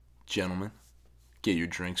Gentlemen, get your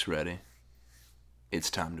drinks ready. It's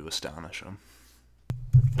time to astonish them.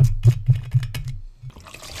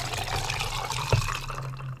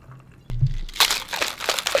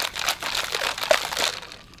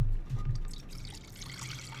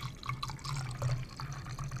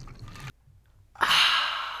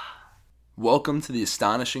 Welcome to the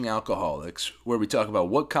Astonishing Alcoholics, where we talk about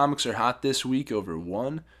what comics are hot this week over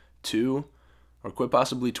 1, 2, or quite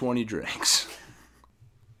possibly 20 drinks.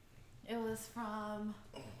 It was from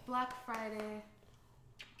Black Friday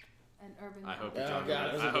and Urban. I hope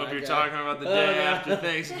Dictionary. you're talking about the day after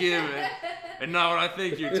Thanksgiving, and not what I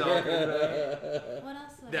think you're talking about. What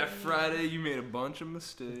else? That Friday, you made a bunch of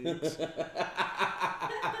mistakes. And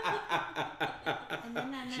then I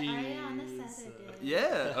met Arya on the Saturday.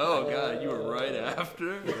 Yeah. Oh, God, you were right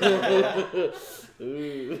after.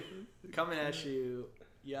 Coming at you.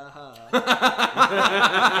 Yaha.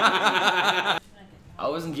 I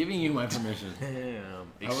wasn't giving you my permission. Damn.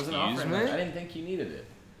 I wasn't offering it. I didn't think you needed it.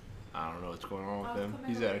 I don't know what's going on with I was him. coming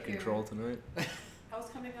He's over out of here. control tonight. I was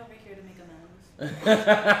coming over here to make amends.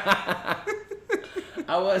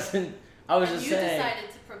 I wasn't. I was And just you saying. decided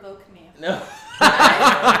to provoke me. No.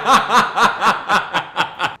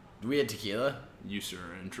 We had tequila? You, sir,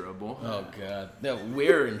 are in trouble. Oh, God. No,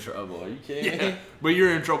 we're in trouble. Are you kidding Yeah, but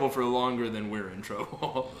you're in trouble for longer than we're in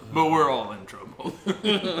trouble. But we're all in trouble.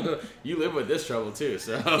 me? You live with this trouble, too,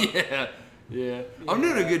 so. Yeah. I'm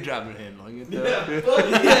doing a good job at handling it, though.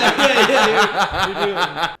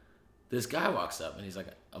 Yeah. This guy walks up, and he's like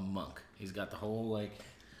a monk. He's got the whole, like,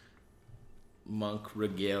 monk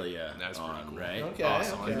regalia That's pretty on, cool. right? Okay,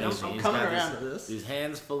 Awesome. okay. Amazing. I'm He's coming got around to this. These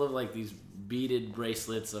hands full of, like, these beaded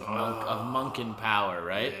bracelets of monkin power,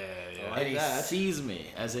 right? Yeah. Like And he that. sees me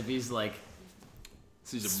as if he's, like,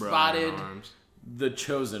 He's a brother in spotted arms. the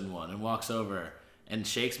chosen one and walks over and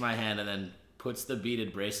shakes my hand and then puts the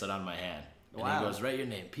beaded bracelet on my hand. And Wow. he goes, write your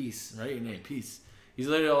name, peace. Write your name, peace. He's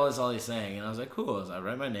literally that's all he's saying. And I was like, cool. So I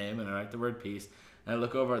write my name and I write the word peace. And I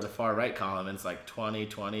look over at the far right column and it's like 20,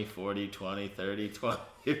 20, 40, 20, 30, 20,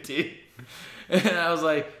 50. And I was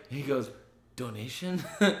like, he goes, donation?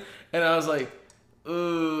 And I was like,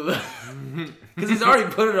 ooh. Because he's already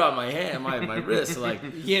put it on my hand, my wrist. So like,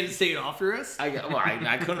 You can't just take it off your wrist? I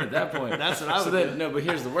couldn't at that point. That's what I So would then, do. no, but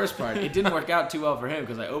here's the worst part. It didn't work out too well for him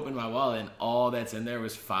because I opened my wallet and all that's in there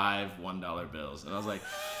was 5 $1 bills. And I was like,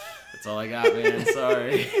 that's all I got, man.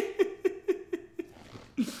 Sorry.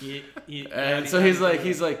 And so he's like,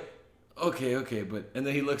 okay, but, and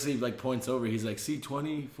then he looks, he like points over, he's like, see,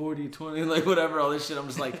 20, 40, 20, like whatever, all this shit. I'm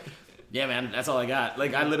just like, yeah, man, that's all I got.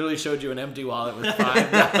 Like, I literally showed you an empty wallet with $5 in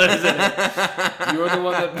it. You're the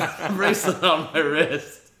one that put the bracelet on my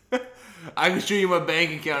wrist. I can show you my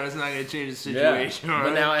bank account. It's not going to change the situation. Yeah. all But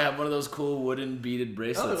right? now I have one of those cool wooden beaded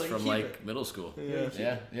bracelets like, from keep like it. middle school.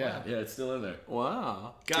 Yeah. Yeah, it's still in there.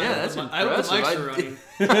 Wow. God, yeah, I that's hope the mics are running.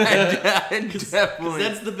 definitely.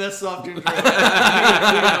 That's the best soft drink. We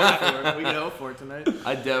can go for it tonight.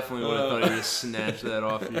 I definitely would have thought you would snatch that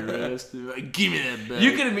off your wrist. Like, give me that back.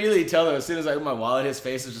 You could immediately tell though, as soon as I opened my wallet, his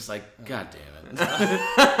face was just like, God damn it.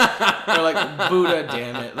 Or like, Buddha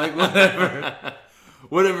damn it. Like, whatever.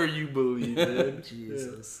 Whatever you believe in.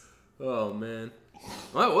 Jesus. Oh, man.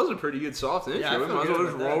 Well, that was a pretty good soft intro. Yeah, I we feel might as good well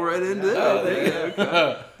just about roll that. right into Yeah. it. Oh, there you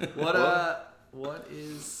go. What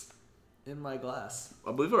is in my glass?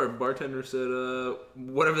 I believe our bartender said,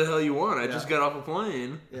 whatever the hell you want. I just Yeah. got off a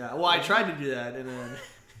plane. Yeah, well, I tried to do that, and then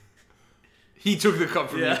He took the cup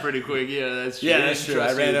from me Yeah. pretty quick. Yeah, that's true. Yeah, He that's didn't true. I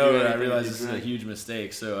trust you ran to do over. I anything realized you this is a drank. huge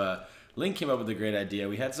mistake. So Link came up with a great idea.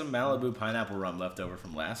 We had some Malibu pineapple rum left over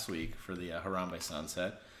from last week for the Harambe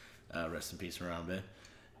sunset. Rest in peace, Harambe.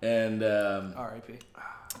 And R.I.P.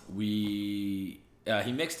 he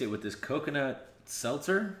mixed it with this coconut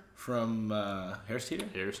seltzer from Harris Teeter.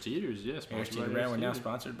 Harris Teeters, yes. Harris Teeter brand. We're now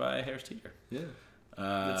sponsored by Harris Teeter. Yeah.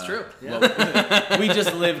 That's true. Yeah. Well, we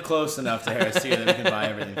just live close enough to Harris Teeter that we can buy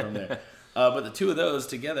everything from there. But the two of those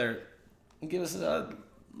together give us a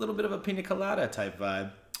little bit of a pina colada type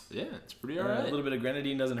vibe. Yeah, it's pretty A alright. little bit of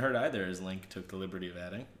grenadine doesn't hurt either, as Link took the liberty of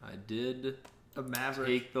adding. I did A Maverick.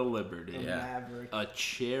 take the liberty. Yeah. Maverick. A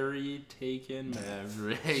cherry taken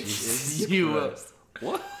Maverick. Jesus you, Christ.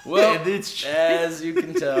 what? Well, it's as you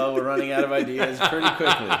can tell, we're running out of ideas pretty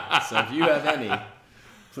quickly. So if you have any,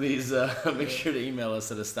 please make sure to email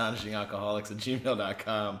us at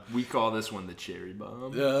astonishingalcoholics@gmail.com. we call this one the cherry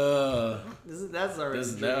bomb. That's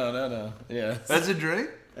already No. Yeah. That's a drink?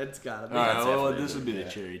 It's gotta be. All right, That's well, definitely this would be the yeah.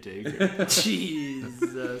 cherry taker.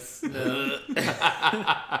 Jesus. No.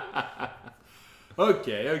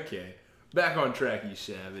 Okay. Back on track, you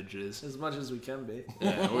savages. As much as we can be.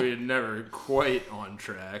 Yeah, we're never quite on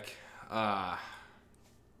track.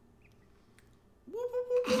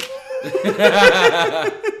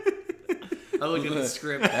 I look at the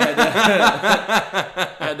script. I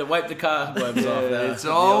had to wipe the cobwebs off that. It's the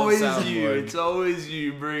old always you. soundboard. It's always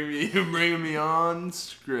you. Bring me on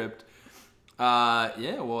script.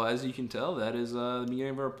 Well, as you can tell, that is the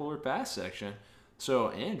beginning of our Pull or Pass section. So,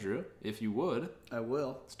 Andrew, if you would, I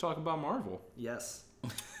will. let's talk about Marvel. Yes.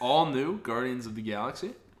 All new Guardians of the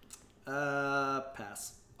Galaxy.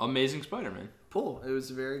 Pass. Amazing Spider-Man. Pull. It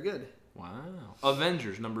was very good. Wow.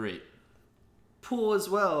 Avengers number 8. Pull as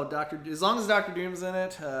well. As long as Doctor Doom's in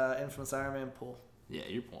it, Infamous Iron Man. Pull. Yeah,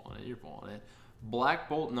 you're pulling it. Black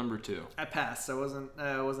Bolt number 2. I passed. I wasn't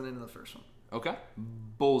into the first one. Okay.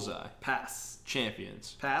 Bullseye. Pass.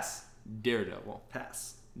 Champions. Pass. Daredevil.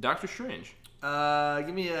 Pass. Doctor Strange.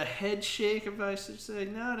 Give me a head shake if I should say.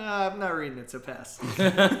 No, I'm not reading it, so pass.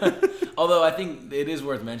 Although I think it is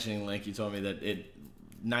worth mentioning, like you told me, that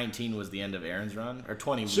 19 was the end of Aaron's run, or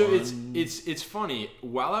 21. So it's funny.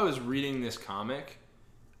 While I was reading this comic,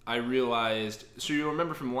 I realized. So you'll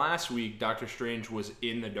remember from last week, Doctor Strange was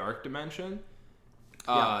in the Dark Dimension.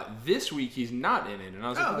 Yeah. This week he's not in it, and I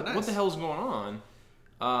was like, nice. "What the hell's going on?"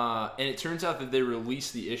 And it turns out that they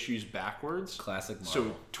released the issues backwards. Classic Marvel.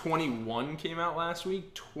 So 21 came out last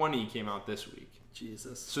week. 20 came out this week.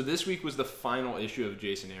 Jesus. So this week was the final issue of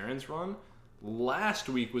Jason Aaron's run. Last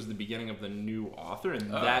week was the beginning of the new author,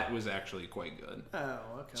 and that was actually quite good. Oh,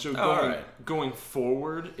 okay. So alright. going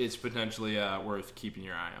forward, it's potentially worth keeping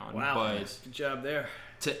your eye on. Wow. But Good job there.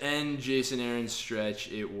 to end Jason Aaron's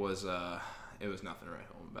stretch, it was nothing to write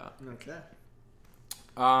home about. Okay.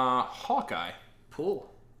 Hawkeye, Pull.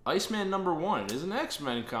 Iceman number 1. It is an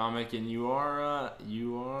X-Men comic, and you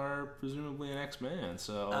are presumably an X-Man.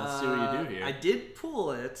 So let's see what you do here. I did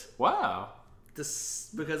pull it. Wow.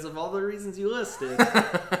 Because of all the reasons you listed.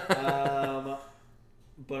 But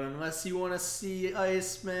unless you want to see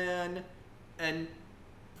Iceman and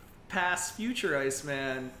past future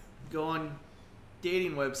Iceman go on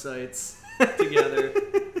dating websites together,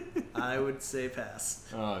 I would say pass.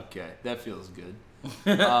 Okay, that feels good.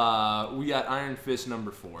 We got Iron Fist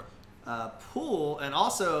number 4. Pull, and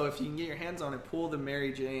also if you can get your hands on it, pull the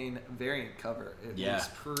Mary Jane variant cover. It Yeah. looks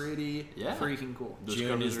pretty freaking cool. Those June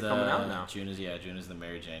covers is are the coming out now. June is the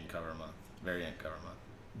Mary Jane cover month, variant cover month.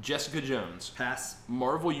 Jessica Jones, Pass.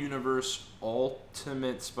 Marvel Universe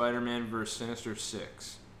Ultimate Spider-Man vs. Sinister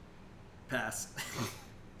 6. Pass.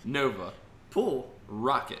 Nova, Pull.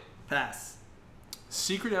 Rocket, Pass.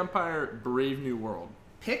 Secret Empire Brave New World.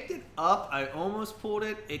 Picked it up. I almost pulled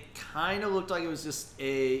it. It kind of looked like it was just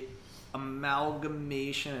a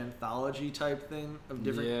amalgamation anthology type thing of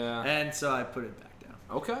different. Yeah. And so I put it back down.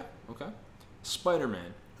 Okay.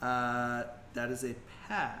 Spider-Man. That is a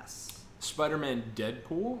pass. Spider-Man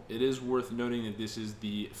Deadpool. It is worth noting that this is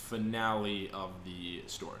the finale of the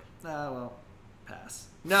story. Well, pass.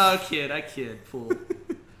 No, I kid. Pull.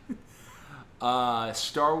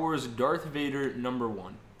 Star Wars Darth Vader number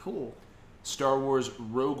 1. Pull. Star Wars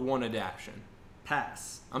Rogue One adaptation.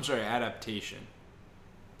 Pass. I'm sorry, adaptation.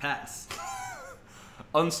 Pass.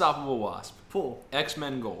 Unstoppable Wasp. Pull.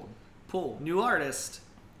 X-Men Gold. Pull. New artist.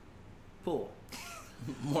 Pull.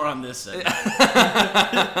 More on this segment.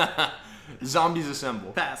 Zombies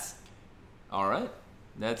Assemble. Pass. All right.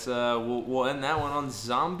 That's we'll end that one on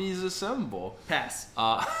Zombies Assemble. Pass.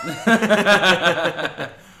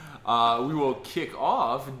 We will kick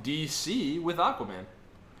off DC with Aquaman.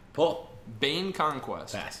 Pull. Bane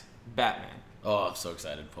Conquest. Pass. Batman. Oh, I'm so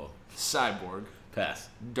excited. Pull. Cyborg. Pass.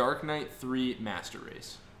 Dark Knight 3 Master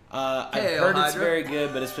Race. I've Hey, heard it's Hydra. very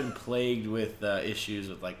good, but it's been plagued with issues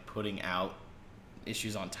with like putting out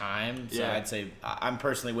issues on time. So Yeah. I'd say I'm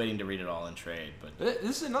personally waiting to read it all in trade. But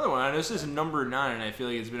This is another one. I know this is number 9, and I feel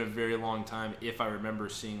like it's been a very long time if I remember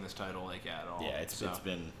seeing this title like at all. yeah, it's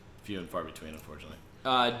been few and far between, unfortunately.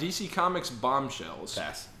 DC Comics Bombshells.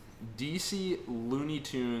 Pass. DC Looney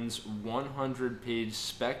Tunes 100-page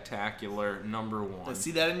spectacular number 1. I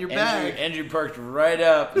see that in your bag. Andrew perked right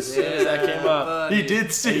up as soon as that came up. buddy. He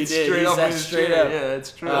did sit He did. straight He up sat in his straight chair. up. Yeah,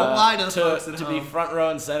 that's true. Don't lie to the folks at to be home. front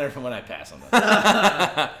row and center from when I pass on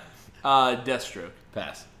that. Deathstroke.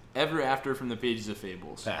 Pass. Ever After from the Pages of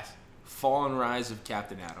Fables. Pass. Fall and Rise of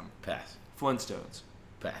Captain Atom. Pass. Flintstones.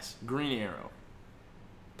 Pass. Green Arrow.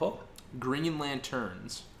 Pull. Green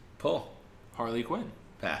Lanterns. Pull. Harley Quinn.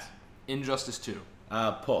 Pass. Injustice 2.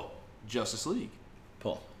 Pull. Justice League.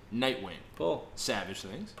 Pull. Nightwing. Pull. Savage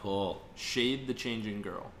Things. Pull. Shade the Changing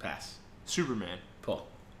Girl. Pass. Superman. Pull.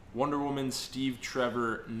 Wonder Woman Steve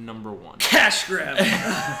Trevor number 1. Cash grab.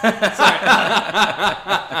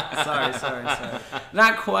 sorry.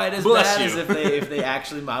 Not quite as Bless bad you. as if they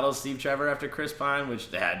actually modeled Steve Trevor after Chris Pine,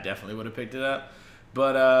 which definitely would have picked it up.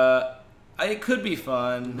 But It could be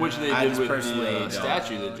fun. Which they I did just with personally the don't.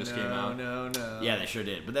 statue that just came out. No. Yeah, they sure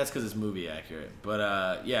did, but that's because it's movie accurate. But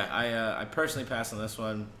I personally pass on this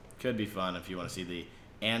one. Could be fun if you want to see the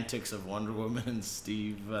antics of Wonder Woman and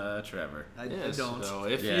Steve Trevor. I Yes, don't. so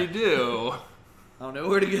if Yeah. you do, I don't know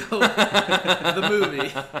where to go. The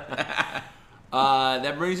movie.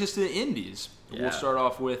 that brings us to the indies. Yeah. We'll start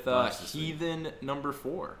off with Nice this week. Heathen number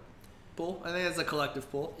 4. Pull. I think it's a collective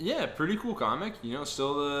pull. Yeah, pretty cool comic. You know,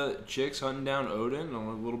 still the chicks hunting down Odin, and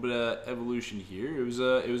a little bit of evolution here. It was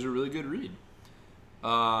a really good read.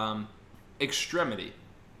 Extremity.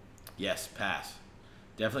 Yes, pass.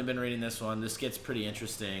 Definitely been reading this one. This gets pretty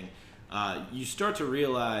interesting. You start to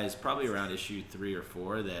realize probably around issue 3 or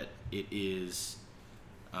 4 that it is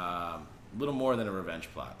a little more than a revenge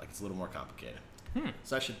plot. Like, it's a little more complicated.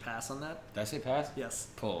 So I should pass on that? Did I say pass? Yes.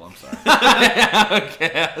 Pull, I'm sorry.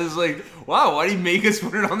 Okay, I was like, wow, why do you make us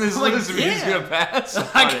put it on this Like, list if he's yeah. gonna pass?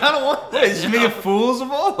 I kind of want Yeah, he's making fools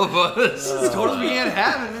of all of us. It's told us we can't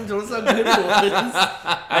have it and told us how good it was.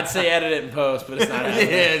 I'd say edit it in post, but it's not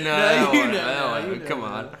edited. Yeah, no, I don't you want it. know, I don't want you it. know. Come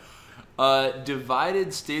on.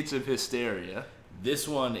 Divided States of Hysteria. This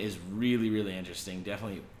one is really, really interesting.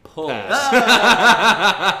 Definitely pull. Pass.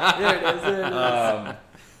 There it is. There it is.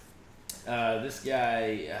 This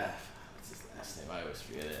guy, what's his last name? I always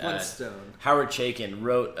forget it. Flintstone. Howard Chaykin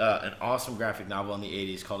wrote an awesome graphic novel in the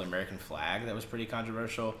 80s called American Flag that was pretty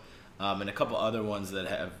controversial, and a couple other ones that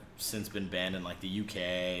have since been banned in like the UK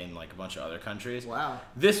and like a bunch of other countries. Wow.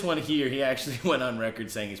 This one here, he actually went on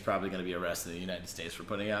record saying he's probably going to be arrested in the United States for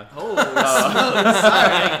putting out. Holy smokes.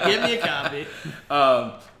 Sorry. Give me a copy.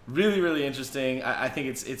 Really, really interesting. I think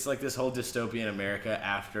it's like this whole dystopian America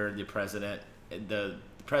after the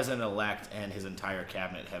president-elect and his entire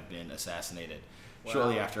cabinet have been assassinated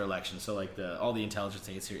shortly Wow. after election. So like all the intelligence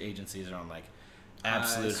agencies are on like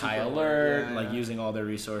absolute super high alert, alert, yeah, like yeah. using all their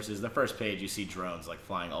resources. The first page you see drones like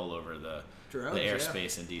flying all over the Drones,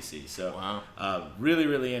 airspace in DC. So Wow. really,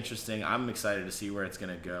 really interesting. I'm excited to see where it's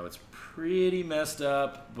gonna go. It's pretty messed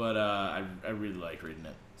up, but I really like reading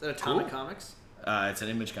it. Is that Atomic Comics? It's an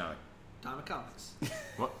Image comic. Atomic Comics.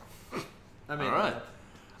 What? I mean, All right.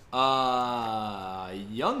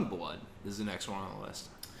 Youngblood is the next one on the list.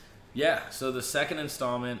 Yeah, so the second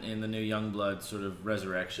installment in the new Youngblood sort of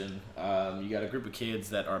resurrection, you got a group of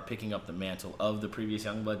kids that are picking up the mantle of the previous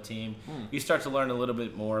Youngblood team. You start to learn a little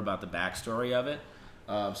bit more about the backstory of it.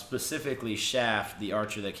 Specifically, Shaft, the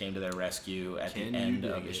archer that came to their rescue at Can the you end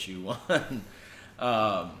dig of it? issue 1.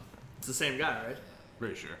 It's the same guy, right?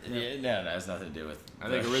 Pretty sure. Yeah, no, that has nothing to do with. I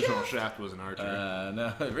think original Shaft was an archer.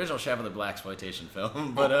 No, the original Shaft of the blaxploitation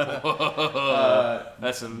film, but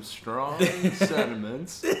That's some strong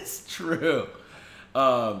sentiments. it's true.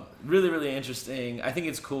 Really, really interesting. I think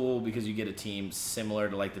it's cool because you get a team similar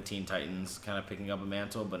to like the Teen Titans, kind of picking up a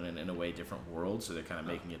mantle, but in a way different world. So they're kind of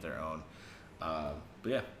making it their own. But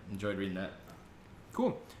yeah, enjoyed reading that.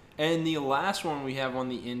 Cool. And the last one we have on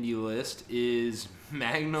the indie list is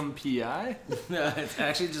Magnum PI. It's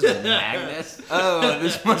actually just Magnus. Oh,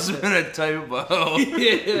 this must have been a typo.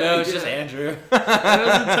 No, it's just Andrew. That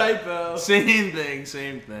was a typo. Same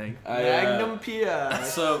thing. Magnum PI.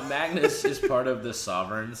 So Magnus is part of the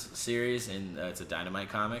Sovereigns series, and it's a Dynamite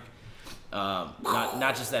comic.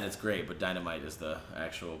 Not just that it's great, but Dynamite is the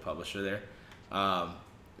actual publisher there.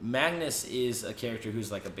 Magnus is a character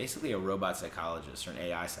who's like basically a robot psychologist or an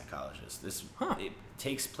AI psychologist. It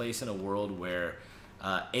takes place in a world where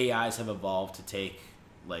AIs have evolved to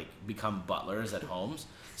become butlers at homes,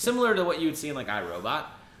 similar to what you would see in like iRobot.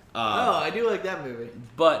 Oh, I do like that movie.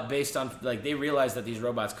 But based on they realized that these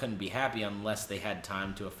robots couldn't be happy unless they had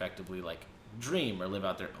time to effectively dream or live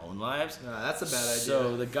out their own lives. No, that's a bad idea.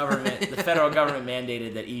 So the federal government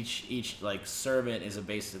mandated that each servant is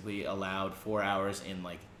basically allowed 4 hours in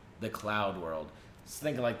the cloud world. So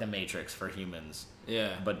think of like the Matrix for humans,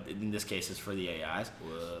 Yeah. but in this case it's for the AIs.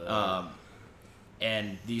 Whoa.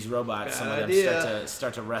 And these robots, some of Bad them idea.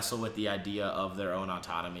 start to wrestle with the idea of their own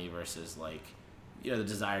autonomy versus the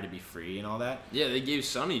desire to be free and all that. Yeah, they gave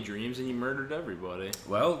Sonny dreams and he murdered everybody.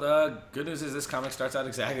 Well, the good news is this comic starts out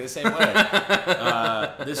exactly the same way.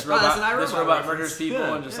 This that's robot, an iRobot this robot reference. murders people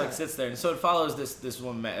Yeah, and just sits there. And so it follows this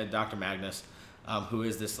woman, Dr. Magnus, who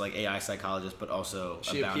is this AI psychologist, but also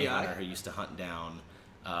She a a bounty PI? hunter who used to hunt down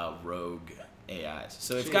rogue AIs.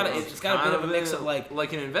 So it's She got a was bit of a mix of like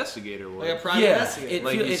an investigator would. Like a private yeah, investigator. it,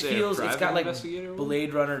 Like feel, you it say, a feels it's got private like investigator would?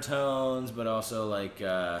 Blade Runner tones, but also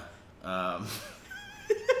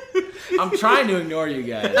I'm trying to ignore you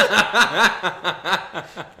guys.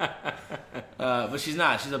 But she's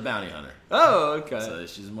not. She's a bounty hunter. Oh, okay. So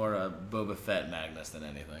she's more a Boba Fett Magnus than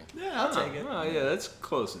anything. Yeah, I'll take it. Oh, yeah, that's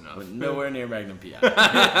close enough. But nowhere near Magnum PI.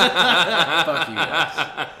 Fuck you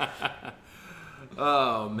guys.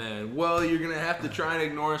 Oh, man. Well, you're going to have to try and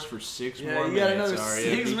ignore us for 6 more You minutes. got another are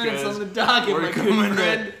ya? 6 minutes Because on the docket, we're my coming good to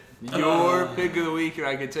friend. your pick of the week, and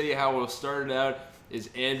I can tell you how we'll start it out is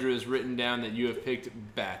Andrew has written down that you have picked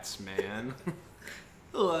Batsman.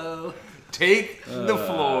 Hello. Take the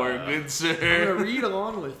floor, good I'm sir. gonna read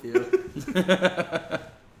along with you.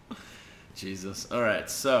 Jesus. All right,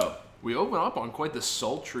 so We open up on quite the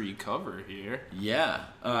sultry cover here. yeah.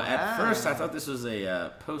 At first, I thought this was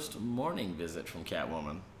a post-morning visit from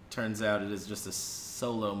Catwoman. Turns out it is just a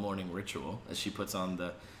solo morning ritual as she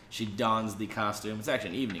dons the costume. It's actually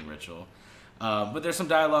an evening ritual. But there's some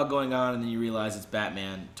dialogue going on, and then you realize it's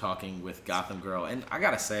Batman talking with Gotham Girl. And I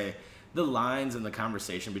gotta say, the lines and the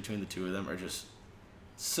conversation between the two of them are just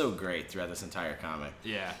so great throughout this entire comic.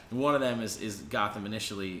 Yeah. One of them is Gotham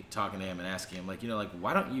initially talking to him and asking him, like,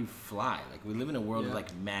 why don't you fly? Like, we live in a world of,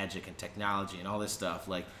 like, magic and technology and all this stuff.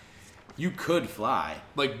 Like, you could fly.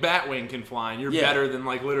 Like Batwing can fly, and you're Yeah. better than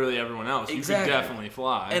like literally everyone else. Exactly. You could definitely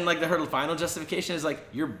fly. And, like, her final justification is, like,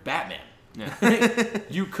 you're Batman. yeah.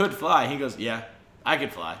 You could fly. He goes, yeah, I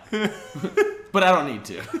could fly. But I don't need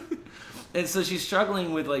to. And so she's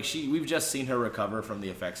struggling with, like, we've just seen her recover from the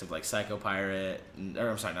effects of, like, Psycho Pirate, or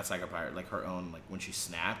I'm sorry, not Psycho Pirate, like her own, like, when she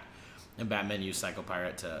snapped. And Batman used Psycho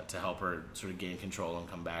Pirate to help her sort of gain control and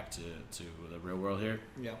come back to the real world here.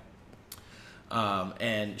 Yeah.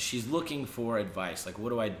 And she's looking for advice. Like, what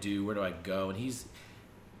do I do? Where do I go? And he's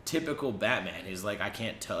typical Batman. He's like, I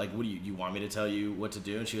can't tell. Like, what do you want me to tell you what to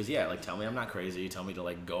do? And she goes, yeah, like, tell me I'm not crazy. Tell me to,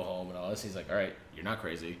 like, go home and all this. He's like, all right, you're not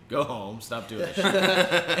crazy. Go home. Stop doing this shit.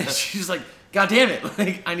 And she's like, God damn it.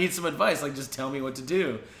 Like, I need some advice. Like, just tell me what to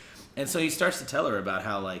do. And so he starts to tell her about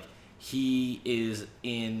how, like, he is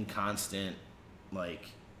in constant, like,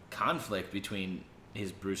 conflict between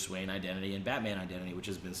his Bruce Wayne identity and Batman identity, which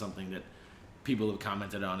has been something that people have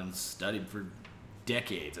commented on and studied for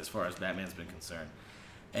decades as far as Batman's been concerned.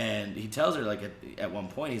 And he tells her, like, at one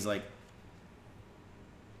point, he's like,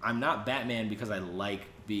 I'm not Batman because I like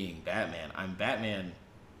being Batman. I'm Batman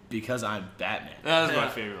because I'm Batman. That was my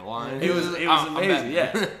favorite line. It was I'm amazing, Batman.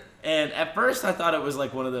 yeah. And at first, I thought it was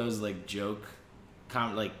like one of those like joke,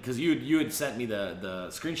 like because you had sent me the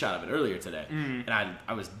screenshot of it earlier today, and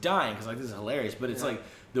I was dying because like this is hilarious. But it's like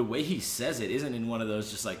the way he says it isn't in one of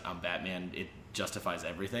those just like I'm Batman. It justifies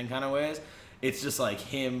everything kind of ways. It's just like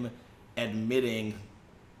him admitting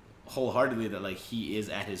wholeheartedly that like he is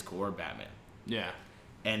at his core Batman. Yeah.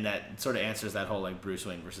 And that sort of answers that whole like Bruce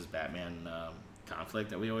Wayne versus Batman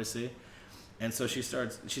conflict that we always see. And so she's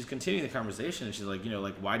continuing the conversation, and she's like,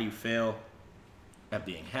 like, why do you fail at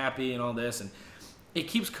being happy and all this? And it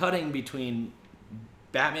keeps cutting between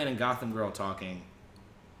Batman and Gotham Girl talking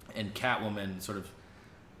and Catwoman sort of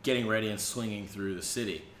getting ready and swinging through the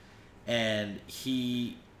city. And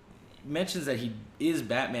he mentions that he is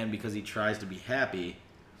Batman because he tries to be happy,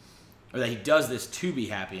 or that he does this to be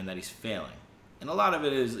happy, and that he's failing. And a lot of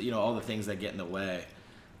it is, all the things that get in the way.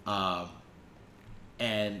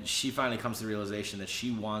 And she finally comes to the realization that she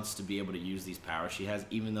wants to be able to use these powers she has,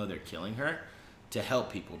 even though they're killing her, to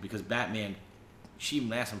help people. Because Batman, she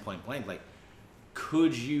even asked him point blank, like,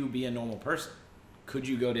 could you be a normal person? Could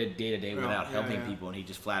you go day to day without helping people? And he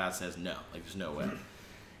just flat out says no. Like, there's no way.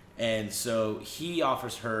 And so he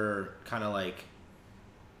offers her kind of like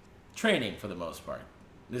training for the most part.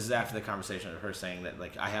 This is after the conversation of her saying that,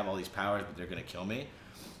 like, I have all these powers, but they're going to kill me.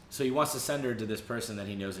 So he wants to send her to this person that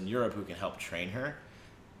he knows in Europe who can help train her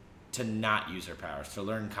to not use her powers, to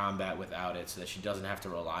learn combat without it so that she doesn't have to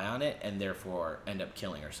rely on it and therefore end up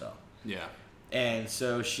killing herself. Yeah. And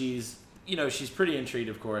so she's pretty intrigued,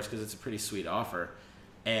 of course, because it's a pretty sweet offer.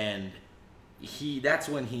 And that's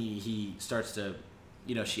when he starts to,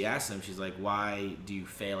 she asks him, she's like, why do you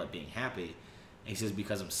fail at being happy? And he says,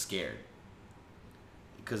 because I'm scared.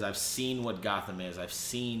 Because I've seen what Gotham is. I've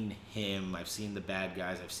seen him. I've seen the bad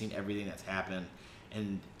guys. I've seen everything that's happened.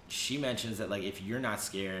 And she mentions that, like, if you're not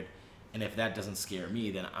scared, and if that doesn't scare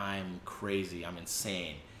me, then I'm crazy. I'm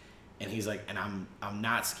insane. And he's like, and I'm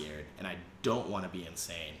not scared, and I don't want to be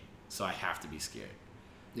insane, so I have to be scared.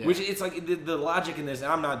 Yeah. Which, it's like, the logic in this, and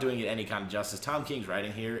I'm not doing it any kind of justice. Tom King's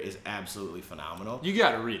writing here is absolutely phenomenal. You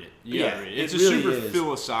got to read it. You got to read it. It's really a super is.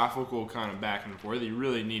 Philosophical kind of back and forth. You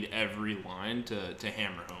really need every line to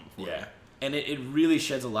hammer home for you. Yeah. And it really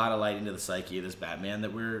sheds a lot of light into the psyche of this Batman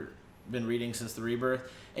that we've been reading since the Rebirth.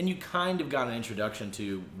 And you kind of got an introduction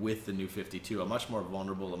to with the New 52, a much more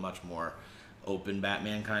vulnerable, a much more open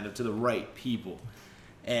Batman kind of to the right people.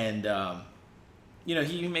 And you know,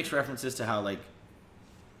 he makes references to how like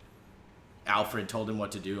Alfred told him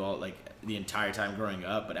what to do all like the entire time growing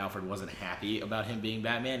up, but Alfred wasn't happy about him being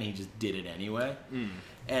Batman. He just did it anyway.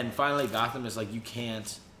 And finally, Gotham is like, you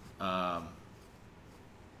can't.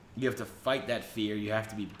 You have to fight that fear. You have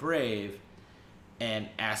to be brave. And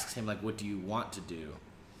asks him like, what do you want to do?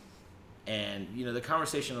 And you know, the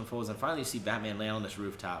conversation unfolds, and finally you see Batman land on this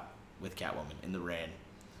rooftop with Catwoman in the rain,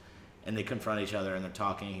 and they confront each other and they're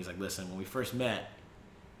talking. He's like, listen, when we first met,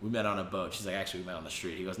 we met on a boat. She's like, actually, we met on the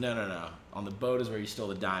street. He goes, no. On the boat is where you stole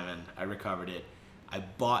the diamond. I recovered it. I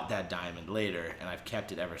bought that diamond later, and I've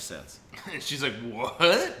kept it ever since. And she's like,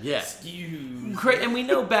 what? Yeah. And we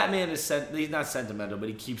know Batman is he's not sentimental, but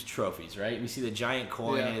he keeps trophies, right? We see the giant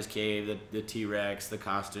coin in his cave, the T-Rex, the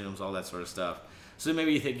costumes, all that sort of stuff. So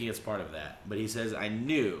maybe you think he gets part of that. But he says, I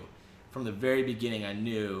knew, from the very beginning, I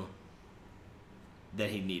knew that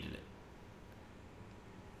he needed it.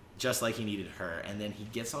 Just like he needed her. And then he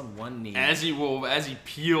gets on one knee. As he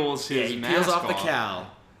peels his mask peels off the off. cowl.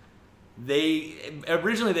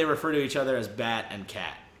 Originally they refer to each other as Bat and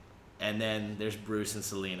Cat. And then there's Bruce and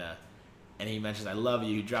Selina. And he mentions, I love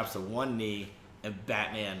you. He drops to one knee, and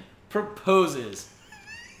Batman proposes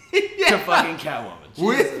to fucking Catwoman.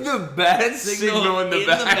 With the bat signal in the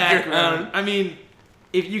background. I mean,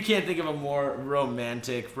 if you can't think of a more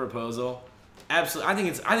romantic proposal, absolutely.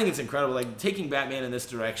 I think it's incredible. Like, taking Batman in this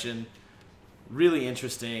direction, really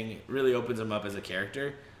interesting, really opens him up as a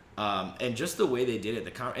character. And just the way they did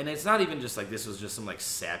it, and it's not even just like this was just some like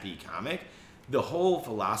sappy comic. The whole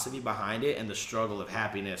philosophy behind it and the struggle of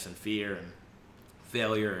happiness and fear and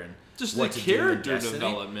failure and just what the to do in character destiny.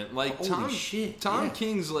 development, like Holy shit, Tom yeah.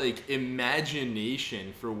 King's like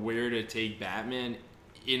imagination for where to take Batman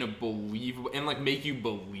in a believable and like make you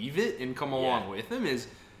believe it and come along with him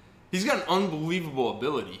he's got an unbelievable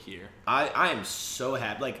ability here. I am so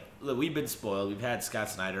happy. Like, look, we've been spoiled. We've had Scott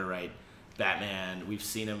Snyder write Batman. We've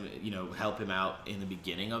seen him, help him out in the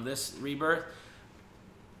beginning of this rebirth.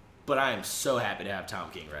 But I am so happy to have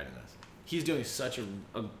Tom King writing this. He's doing such a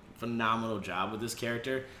phenomenal job with this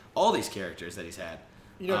character. All these characters that he's had.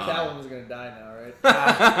 Catwoman's gonna die now,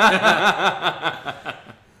 right?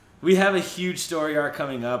 We have a huge story arc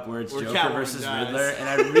coming up where it's Joker Catwoman versus dies. Riddler, and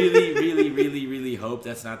I really, really, really, really hope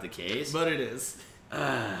that's not the case. But it is.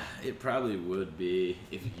 It probably would be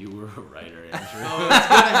if you were a writer,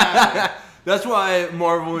 Andrew. That's why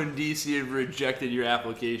Marvel and DC have rejected your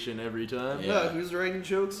application every time. Yeah. Who's writing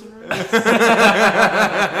jokes?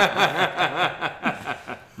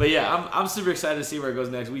 But yeah, I'm super excited to see where it goes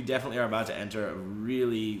next. We definitely are about to enter a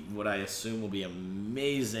really, what I assume will be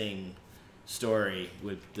amazing story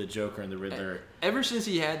with the Joker and the Riddler. Ever since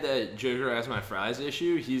he had that Joker Ask My Fries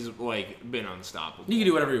issue, he's like been unstoppable. He can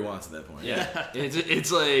do whatever he wants at that point. Yeah,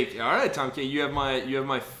 it's like, all right, Tom King, you have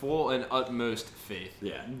my full and utmost faith.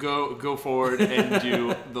 Yeah. Go forward and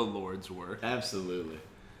do the Lord's work. Absolutely.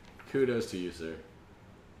 Kudos to you, sir.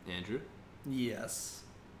 Andrew, Yes.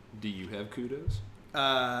 do you have kudos?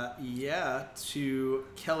 Yeah, to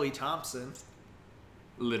Kelly Thompson,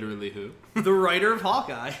 Literally who? the writer of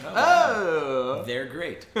Hawkeye. Oh. They're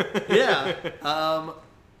great. Yeah.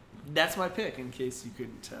 That's my pick, in case you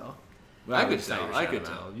couldn't tell. Well, I would could say tell. you're I shouting could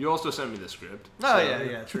them tell. out. You also sent me the script. Oh, so-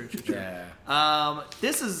 yeah, true. Yeah.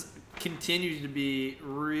 This has continued to be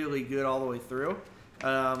really good all the way through.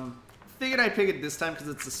 Figured I'd pick it this time because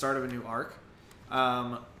it's the start of a new arc.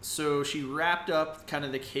 So she wrapped up kind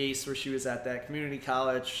of the case where she was at that community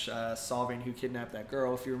college solving who kidnapped that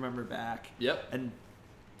girl, if you remember back. Yep. And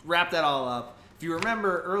wrapped that all up. If you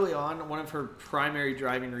remember early on, one of her primary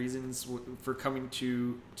driving reasons for coming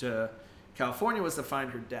to California was to find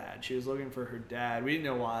her dad. She was looking for her dad. We didn't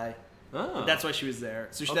know why. Oh. But that's why she was there.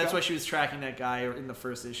 So Okay. that's why she was tracking that guy in the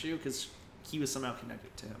first issue, because he was somehow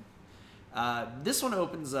connected to him. This one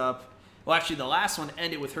opens up. Well, actually, the last one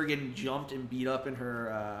ended with her getting jumped and beat up in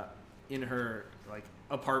her like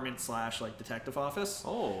apartment / like detective office.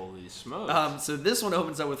 Holy smokes. So this one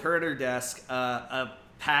opens up with her at her desk, a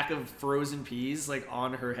pack of frozen peas like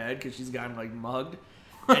on her head because she's gotten like mugged,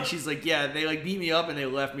 and she's like, "Yeah, they like beat me up and they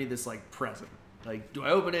left me this like present. Like, do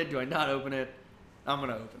I open it? Do I not open it? I'm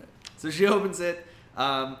gonna open it." So she opens it,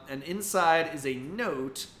 and inside is a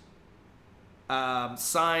note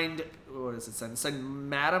signed. What is it signed? It's signed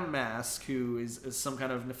Madame Mask, who is some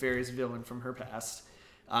kind of nefarious villain from her past.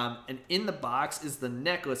 And in the box is the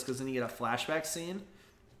necklace, because then you get a flashback scene.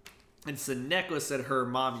 It's the necklace that her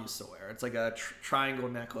mom used to wear. It's like a triangle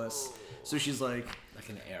necklace. So she's like Like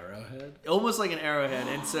an arrowhead? almost like an arrowhead,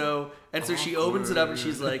 and so she opens it up and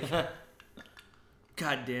she's like,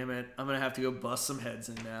 "God damn it, I'm gonna have to go bust some heads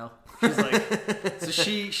in now." She's like, so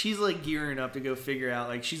she's like gearing up to go figure out,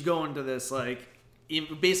 like, she's going to this like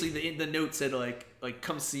basically the note said like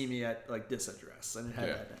come see me at like this address, and it had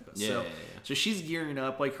that address. Yeah, So she's gearing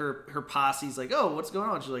up. Like her posse's like, oh, what's going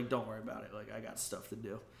on? She's like, don't worry about it. Like I got stuff to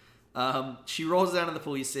do. She rolls down to the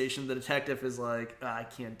police station. The detective is like, I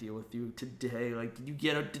can't deal with you today. Like, did you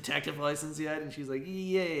get a detective license yet? And she's like,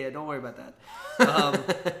 yeah, don't worry about that.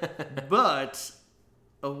 But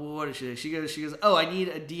what did she say? She goes, oh, I need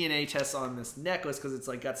a DNA test on this necklace because it's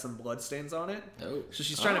like got some blood stains on it. Oh. So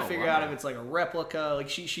she's trying to figure out if it's like a replica. Like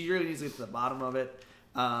she really needs to get to the bottom of it.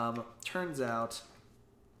 Turns out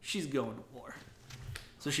she's going to war.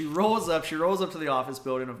 So she rolls up to the office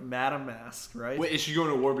building of Madame Mask, right? Wait, is she going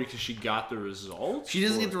to war because she got the results? She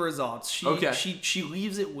doesn't get the results. She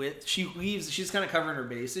leaves it with she's kind of covering her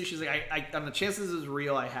bases. She's like, I on the chances is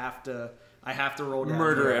real, I have to roll down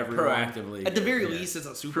Murder here. everyone. Proactively. At the very least, it's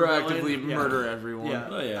a super Proactively villain. murder everyone. Yeah.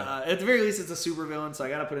 Oh, yeah. At the very least, it's a super villain, so I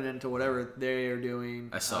gotta put an end to whatever they are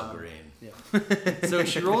doing. I saw green. Yeah. So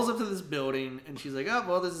she rolls up to this building, and she's like, oh,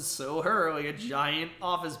 well, this is so her. Like, a giant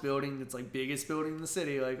office building that's, like, biggest building in the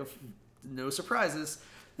city. Like, no surprises.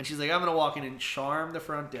 And she's like, I'm going to walk in and charm the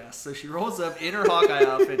front desk. So she rolls up in her Hawkeye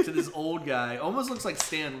outfit to this old guy. Almost looks like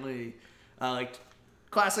Stan Lee. Like,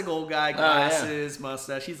 classic old guy, glasses,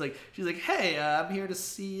 mustache. She's like, hey, I'm here to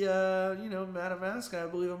see, Madame Mask. I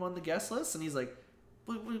believe I'm on the guest list. And he's like,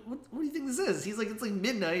 what do you think this is? He's like, it's like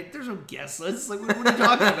midnight. There's no guest list. Like, what are you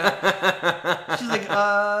talking about? She's like,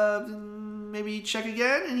 maybe check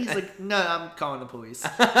again. And he's like, no, I'm calling the police.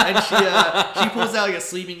 And she pulls out like a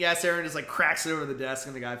sleeping gas arrow and just like cracks it over the desk,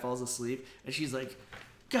 and the guy falls asleep. And she's like,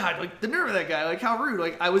 God, like the nerve of that guy. Like, how rude.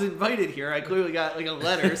 Like, I was invited here. I clearly got like a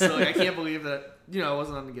letter, so like I can't believe that I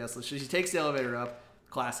wasn't on the guest list. So she takes the elevator up,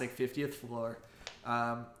 classic 50th floor.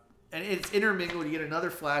 And it's intermingled. You get another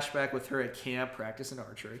flashback with her at camp practicing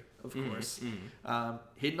archery, of course.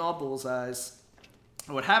 Hitting all bullseyes.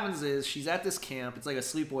 And what happens is she's at this camp. It's like a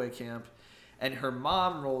sleepaway camp. And her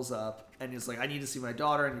mom rolls up and is like, I need to see my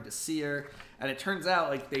daughter. I need to see her. And it turns out,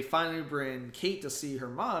 like, they finally bring Kate to see her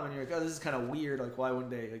mom. And you're like, oh, this is kind of weird. Like, why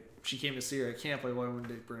wouldn't they? Like, she came to see her at camp. Like, why wouldn't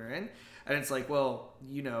they bring her in? And it's like, well,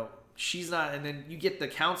 she's not. And then you get the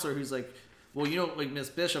counselor who's like, well, like, Miss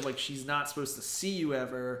Bishop, like, she's not supposed to see you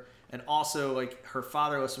ever. And also, like, her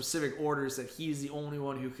father has specific orders that he's the only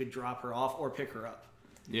one who could drop her off or pick her up.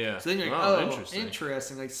 Yeah. So then you're like,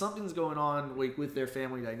 interesting. Like, something's going on, like, with their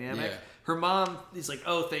family dynamic. Yeah. Her mom is like,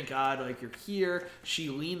 oh, thank God, like, you're here. She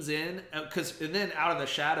leans in, and then out of the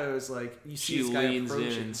shadows, like, you see this guy leans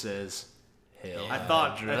approaching. in and says, "Hail I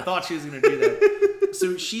Hydra." thought she was gonna do that.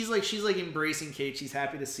 So she's like embracing Kate. She's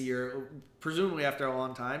happy to see her, presumably after a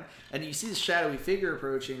long time. And you see this shadowy figure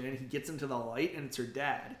approaching, and he gets into the light, and it's her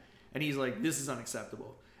dad. And he's like, this is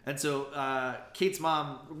unacceptable. And so Kate's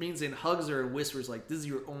mom leans in, hugs her, and whispers like, this is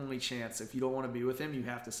your only chance. If you don't want to be with him, you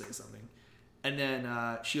have to say something. And then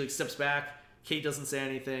she like steps back. Kate doesn't say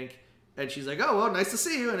anything. And she's like, oh, well, nice to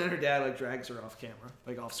see you. And then her dad like drags her off camera,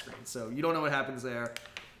 like off screen. So you don't know what happens there.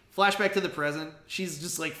 Flashback to the present. She's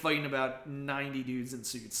just like fighting about 90 dudes in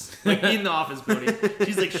suits, like in the office building.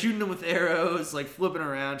 She's like shooting them with arrows, like flipping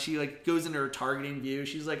around. She like goes into her targeting view.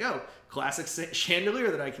 She's like, oh, classic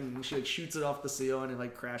chandelier that I can use. She like shoots it off the ceiling and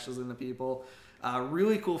like crashes into people.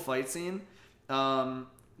 Really cool fight scene.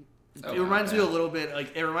 It reminds me a little bit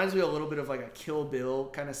of like a Kill Bill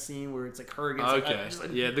kind of scene where it's like her against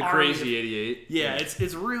the crazy 88. Yeah,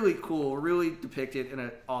 it's really cool, really depicted in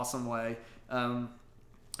an awesome way.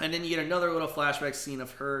 And then you get another little flashback scene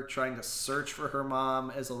of her trying to search for her mom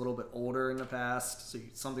as a little bit older in the past. So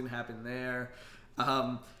something happened there.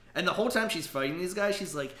 And the whole time she's fighting these guys,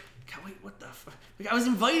 she's like, God, wait, what the fuck? Like, I was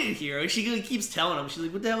invited here. Like, she like, keeps telling them. She's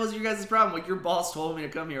like, what the hell is your guys' problem? Like, your boss told me to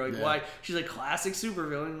come here. Like, why? She's like, classic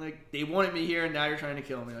supervillain. Like, they wanted me here, and now you're trying to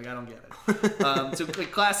kill me. Like, I don't get it. So,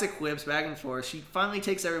 like, classic quips back and forth. She finally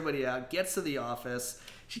takes everybody out, gets to the office.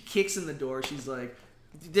 She kicks in the door. She's like,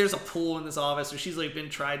 there's a pool in this office, so she's like been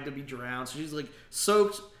tried to be drowned. So she's like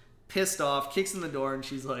soaked, pissed off, kicks in the door, and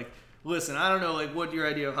she's like, listen, I don't know like what your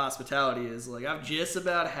idea of hospitality is. Like, I've just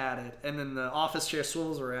about had it. And then the office chair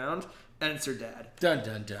swivels around, and it's her dad. Dun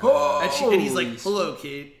dun dun. Oh! And he's like, hello,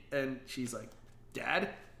 Kate. And she's like, Dad?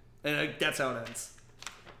 And that's how it ends.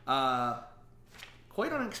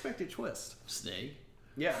 Quite unexpected twist. Snake.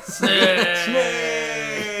 Yeah.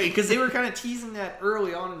 Snake! Because they were kind of teasing that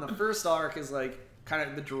early on in the first arc as like kind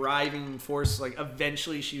of the driving force. Like,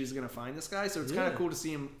 eventually she was going to find this guy. So it's kind of cool to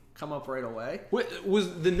see him come up right away.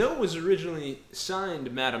 The note was originally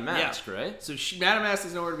signed Madame Mask, right? So Madame Mask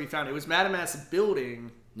is nowhere to be found. It was Madame Mask's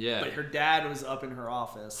building, Yeah. but her dad was up in her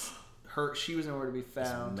office. She was nowhere to be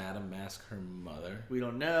found. Is Madame Mask her mother? We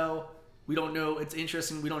don't know. We don't know. It's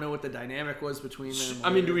interesting. We don't know what the dynamic was between them. I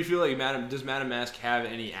mean, do we feel like does Madame Mask have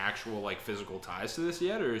any actual like physical ties to this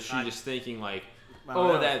yet, or is she just thinking like, I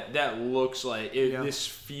don't know. that looks like it, Yeah. this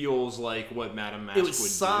feels like what Madame Mask It would was do?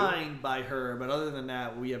 signed by her, but other than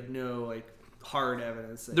that, we have no like hard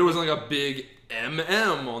evidence. That There wasn't like a big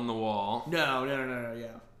MM on the wall. No. Yeah.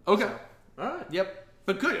 Okay. So, All right. yep.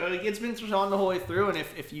 But good. Like, it's been on the whole way through, and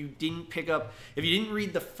if you didn't if you didn't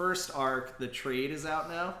read the first arc, the trade is out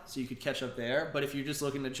now, so you could catch up there. But if you're just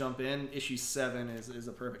looking to jump in, issue 7 is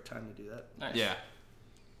a perfect time to do that. Nice. Yeah.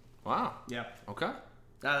 Wow. Yeah. Okay.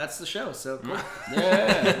 That's the show. So cool.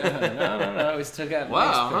 Yeah. No. We took out.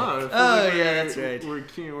 Wow. Nice Huh? pick. Oh, yeah, that's right.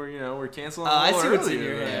 We're canceling. I a see little what's in earlier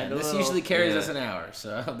your then. hand. Yeah, this Well, usually carries yeah. us an hour,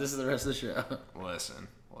 so this is the rest of the show. Listen.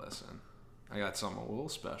 I got something a little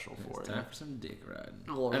special for It's you. time for some dick riding.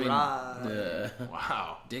 All I mean, right.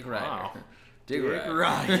 Wow. dick rider. Wow. Dick rider.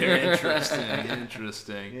 Right.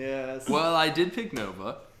 Interesting. Yes. Well, I did pick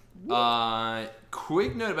Nova.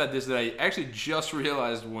 Quick note about this that I actually just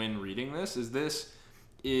realized when reading this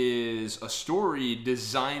is a story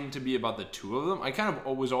designed to be about the two of them. I kind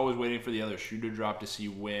of was always waiting for the other shoe to drop to see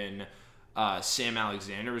when Sam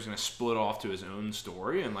Alexander was going to split off to his own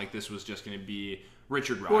story, and like this was just going to be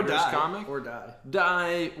Richard Or Rider's die. comic. Or die.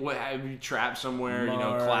 Die, what have you trapped somewhere,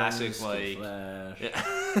 classic Mars, like The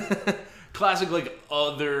Flash. classic like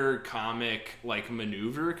other comic like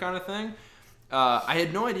maneuver kind of thing. I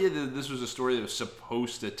had no idea that this was a story that was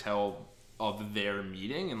supposed to tell of their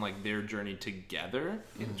meeting and like their journey together.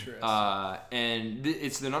 Interesting. And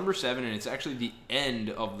it's the number 7, and it's actually the end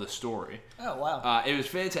of the story. Oh wow. It was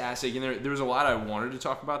fantastic, and there was a lot I wanted to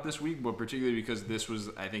talk about this week, but particularly because this was,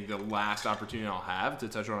 I think, the last opportunity I'll have to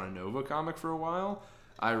touch on a Nova comic for a while.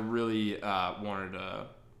 I really wanted to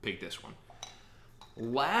pick this one.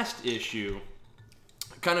 Last issue,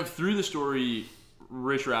 kind of through the story,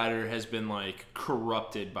 Rich Rider has been like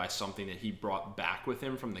corrupted by something that he brought back with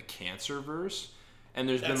him from the Cancerverse, and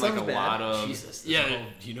there's been like a sounds bad. lot of Jesus. yeah, Whole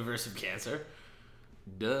universe of cancer.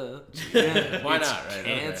 duh, Why It's not? Right.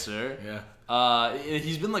 cancer. Okay. Yeah.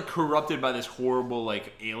 He's been like corrupted by this horrible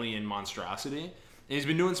like alien monstrosity, and he's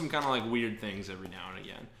been doing some kind of like weird things every now and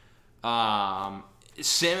again.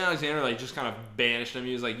 Sam Alexander like just kind of banished him.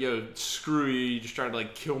 He was like, "Yo, screw you! You just tried to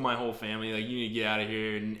like kill my whole family. Like, you need to get out of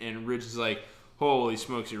here." And Rich is like, "Holy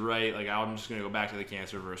smokes, you're right. Like, I'm just gonna go back to the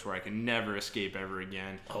Cancerverse where I can never escape ever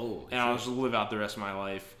again, and I'll just live out the rest of my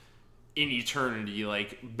life in eternity,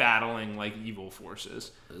 like battling like evil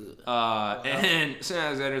forces." And Sam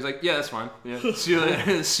Alexander's like, "Yeah, that's fine. Yeah, see you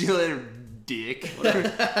later. See you later, dick."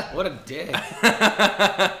 What a dick.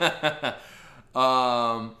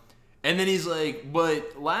 And then he's like,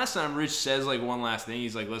 but last time Rich says like one last thing.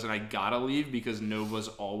 He's like, "Listen, I gotta leave because Nova's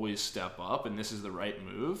always step up, and this is the right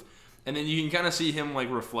move." And then you can kind of see him like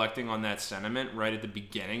reflecting on that sentiment right at the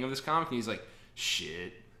beginning of this comic. And he's like,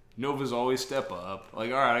 "Shit, Nova's always step up. Like,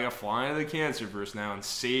 all right, I gotta fly into the Cancerverse now and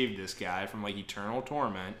save this guy from like eternal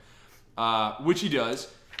torment," which he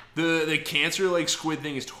does. The cancer like squid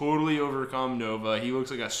thing is totally overcome Nova. He looks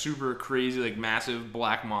like a super crazy like massive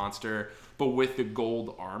black monster, but with the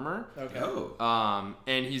gold armor. Okay. Oh.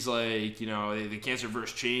 And he's like, you know, the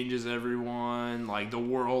Cancerverse changes everyone. Like, the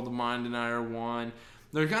world, Mind and I are one.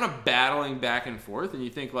 They're kind of battling back and forth, and you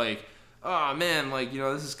think like, oh man, like, you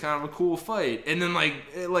know, this is kind of a cool fight. And then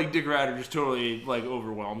like Dick Rider just totally like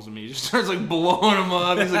overwhelms him. He just starts like blowing him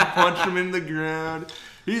up. He's like punching him in the ground.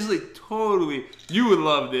 He's like totally. You would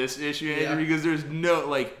love this issue, Andrew, because there's no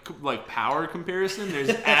like power comparison. There's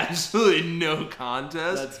absolutely no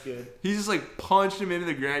contest. That's good. He's just like punched him into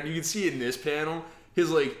the ground. You can see it in this panel.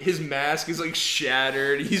 His mask is like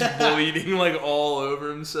shattered. He's bleeding like all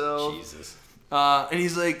over himself. Jesus. And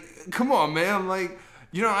he's like, "Come on, man." I'm like,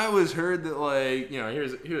 you know, I always heard that like, you know,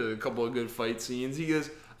 here's a couple of good fight scenes. He goes,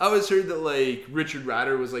 "I always heard that like Richard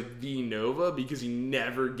Rider was like the Nova because he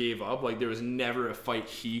never gave up. Like, there was never a fight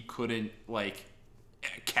he couldn't like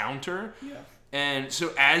counter." Yeah. And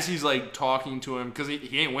so as he's like talking to him, because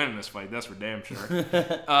he ain't winning this fight, that's for damn sure.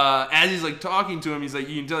 As he's like talking to him, he's like,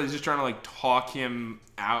 you can tell he's just trying to like talk him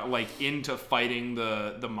out like into fighting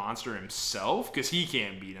the monster himself because he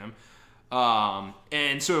can't beat him.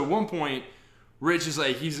 And so at one point, Rich is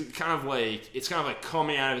like, it's kind of like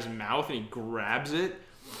coming out of his mouth, and he grabs it,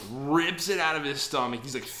 rips it out of his stomach.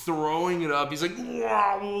 He's like throwing it up. He's like,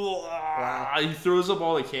 wow. He throws up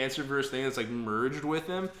all the Cancerverse thing that's like merged with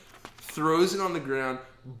him, throws it on the ground,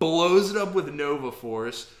 blows it up with Nova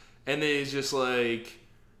Force, and then he's just like,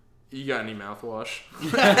 "You got any mouthwash?"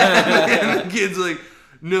 And the kid's like,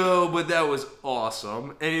 "No, but that was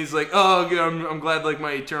awesome." And he's like, "Oh, good. I'm glad like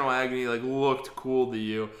my eternal agony like looked cool to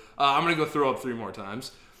you. I'm gonna go throw up 3 more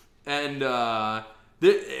times." And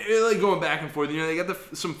they're like going back and forth. You know, they got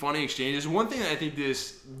some funny exchanges. One thing that I think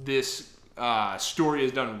this story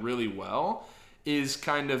has done really well is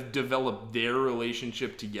kind of develop their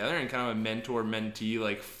relationship together and kind of a mentor-mentee,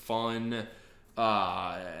 like, fun,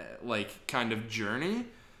 like, kind of journey.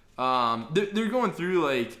 They're going through,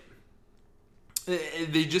 like,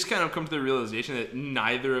 they just kind of come to the realization that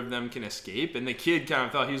neither of them can escape. And the kid kind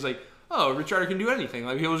of thought, he was like, oh, Rich Rider can do anything.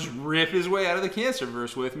 Like, he'll just rip his way out of the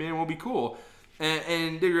Cancerverse with me and we'll be cool.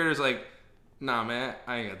 And Dick Rider's like, nah, man,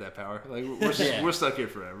 I ain't got that power. Like, we're stuck here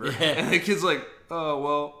forever. Yeah. And the kid's like, oh,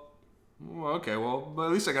 well, okay, well, but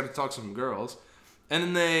at least I got to talk to some girls. And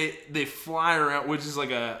then they fly around, which is like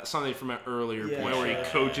something from an earlier point where he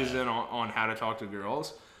coaches in on how to talk to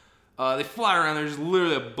girls. They fly around, they're just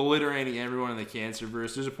literally obliterating everyone in the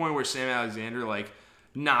Cancerverse. There's a point where Sam Alexander, like,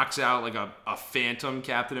 knocks out, like, a phantom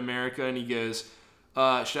Captain America, and he goes,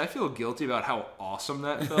 should I feel guilty about how awesome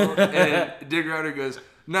that felt? And Dick Rider goes,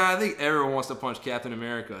 nah, I think everyone wants to punch Captain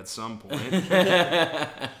America at some point.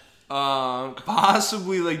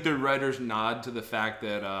 Possibly, like, the writers nod to the fact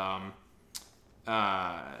that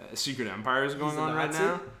Secret Empire is going on right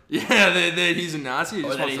now. Yeah, he's a Nazi.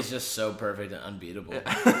 Or that he's just so perfect and unbeatable.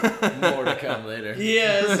 More to come later.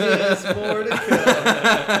 Yes, more to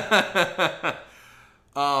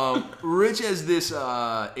come. Rich has this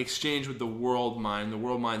exchange with the World Mind. The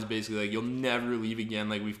World Mind's basically like, you'll never leave again.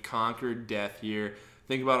 Like, we've conquered death here.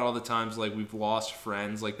 Think about all the times, like, we've lost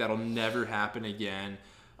friends. Like, that'll never happen again.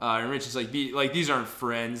 And Rich is like, these aren't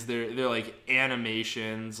friends. They're like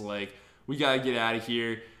animations. Like, we gotta get out of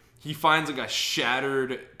here. He finds, like, a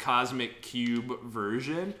shattered cosmic cube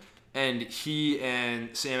version, and he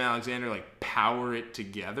and Sam Alexander, like, power it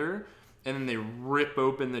together, and then they rip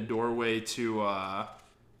open the doorway to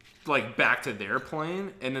like, back to their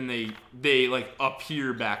plane, and then they like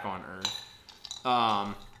appear back on Earth.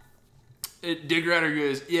 Dick Rider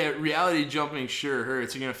goes, yeah, reality jumping sure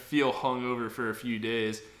hurts. You're gonna feel hungover for a few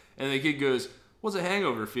days. And the kid goes, what's a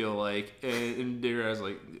hangover feel like? And Dick Rider's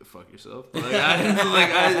like, fuck yourself. Like,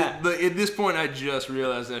 at this point, I just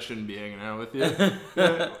realized I shouldn't be hanging out with you.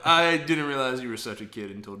 I didn't realize you were such a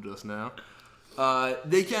kid until just now.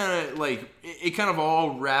 They kind of, like, it kind of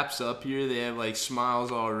all wraps up here. They have, like,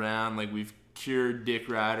 smiles all around. Like, we've cured Dick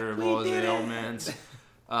Rider of all his ailments.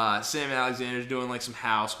 Sam Alexander's doing, like, some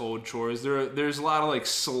household chores. There's a lot of, like,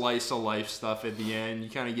 slice of life stuff at the end. You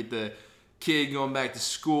kind of get the kid going back to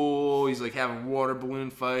school. He's, like, having water balloon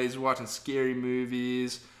fights, watching scary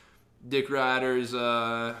movies. Dick Rider's doing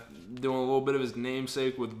a little bit of his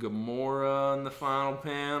namesake with Gamora in the final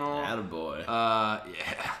panel. Attaboy.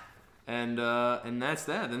 Yeah. And that's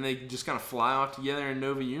that. Then they just kind of fly off together in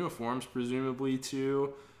Nova uniforms, presumably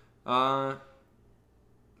to fuck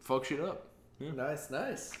shit up. Yeah. Nice.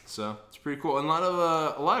 So it's pretty cool. And a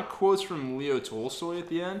lot of quotes from Leo Tolstoy at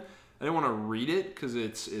the end. I didn't want to read it because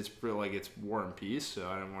it's like it's War and Peace, so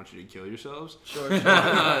I didn't want you to kill yourselves. Sure.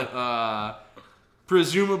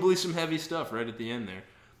 Presumably some heavy stuff right at the end there.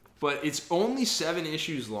 But it's only 7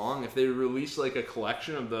 issues long. If they release like a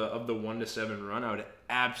collection of the 1 to 7 run, I would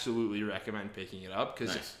absolutely recommend picking it up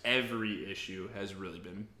because every issue has really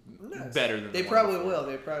been better than they probably will.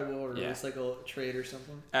 They probably will release like a trade or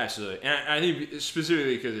something. Absolutely, and I think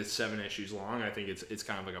specifically because it's 7 issues long, I think it's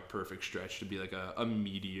kind of like a perfect stretch to be like a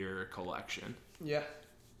meteor collection. Yeah,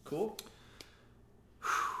 cool.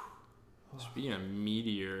 Speaking of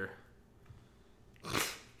meteor.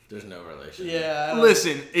 There's no relation. Yeah.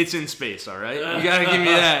 Listen, it's in space, all right? You gotta give me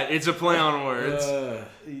that. It's a play on words.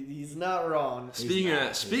 He's not wrong. Speaking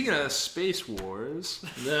of Space Wars,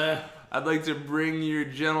 I'd like to bring your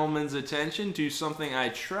gentlemen's attention to something I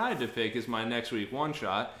tried to pick as my next week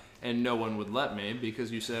one-shot, and no one would let me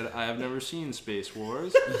because you said I have never seen Space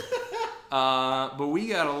Wars. But we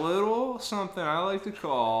got a little something I like to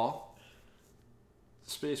call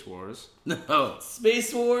Space Wars. No.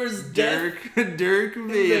 Space Wars Dirk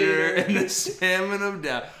Vader and the Salmon of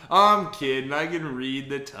Doubt. I'm kidding. I can read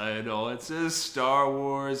the title. It says Star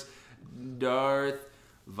Wars Darth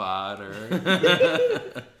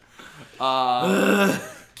Vader.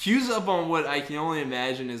 Cues up on what I can only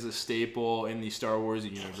imagine is a staple in the Star Wars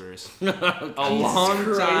universe. A long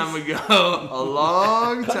time ago.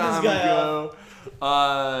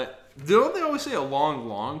 Don't they always say a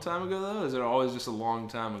long time ago, though? Is it always just a long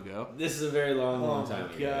time ago? This is a very long time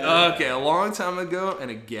ago. Okay, a long time ago in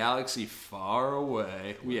a galaxy far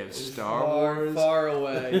away, we have Star Wars. Far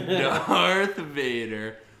away. Darth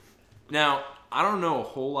Vader. Now, I don't know a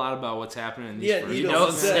whole lot about what's happening in these first you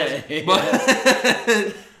don't say.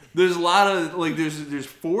 But there's a lot of, like, there's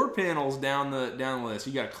 4 panels down the list.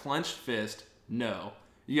 You got Clenched Fist. No.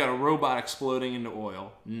 You got a robot exploding into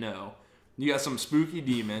oil. No. You got some spooky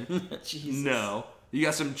demon. Jesus. No. You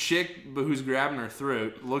got some chick who's grabbing her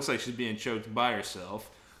throat. Looks like she's being choked by herself.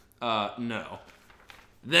 No.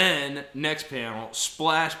 Then, next panel,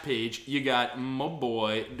 splash page, you got my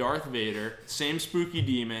boy, Darth Vader, same spooky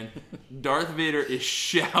demon. Darth Vader is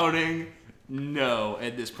shouting no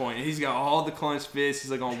at this point. And he's got all the clenched fists.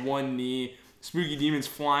 He's like on one knee. Spooky demon's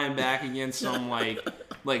flying back against some like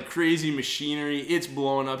crazy machinery. It's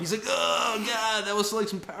blowing up. He's like, oh god, that was like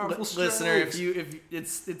some powerful strikes. Listener, if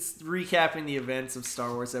it's recapping the events of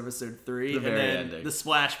Star Wars Episode 3, The and very then ending. the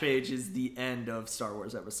splash page is the end of Star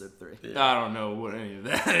Wars Episode 3. I don't know what any of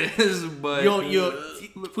that is, but You'll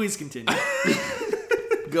please continue.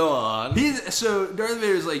 Go on. So Darth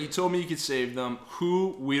Vader's like, you told me you could save them.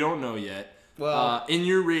 Who? We don't know yet. Well- in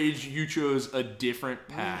your rage, you chose a different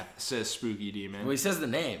path, says Spooky Demon. Well, he says the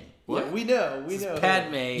name. What? Yeah, we know.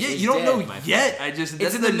 Padme. Yeah, is you don't dead, know my yet. friend. I just It's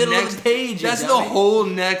that's in the middle of next, the page, you That's the dummy. whole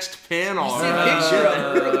next panel. You see a picture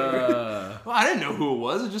of it earlier. Well, I didn't know who it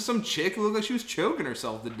was. It was just some chick who looked like she was choking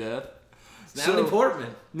herself to death. Natalie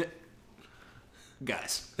Portman.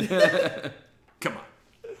 Guys, come on.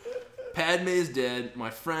 Padme is dead.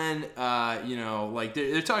 My friend, like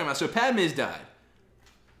they're talking about. So Padme's died.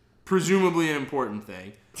 Presumably an important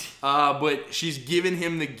thing. But she's given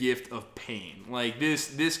him the gift of pain. Like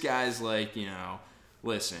this guy's like,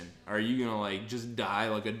 listen, are you gonna like just die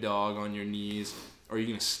like a dog on your knees? Or are you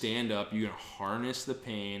gonna stand up, you're gonna harness the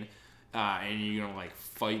pain, and you're gonna like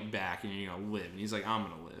fight back and you're gonna live? And he's like, I'm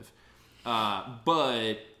gonna live.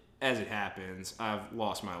 But as it happens, I've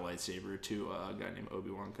lost my lightsaber to a guy named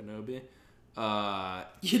Obi-Wan Kenobi.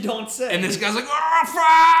 You don't say. And this guy's like,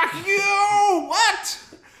 oh, fuck you! What?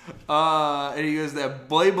 And he goes, that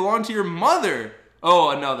blade belonged to your mother. Oh,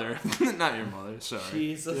 another. Not your mother, sorry.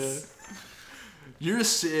 Jesus. Yeah. You're a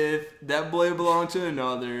Sith. That blade belonged to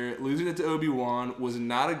another. Losing it to Obi-Wan was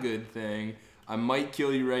not a good thing. I might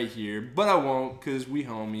kill you right here, but I won't because we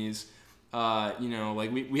homies.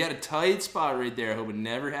 We had a tight spot right there. I hope it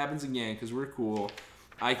never happens again because we're cool.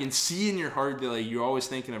 I can see in your heart that like you're always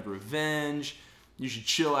thinking of revenge. You should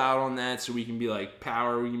chill out on that so we can be like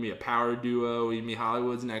power. We can be a power duo. We can be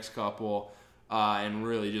Hollywood's next couple, and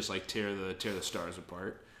really just like tear the stars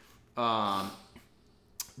apart.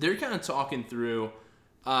 They're kind of talking through,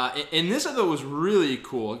 and this I thought was really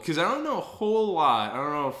cool because I don't know a whole lot. I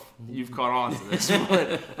don't know if you've caught on to this,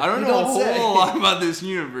 but I don't know a whole lot about this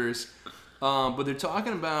universe. But they're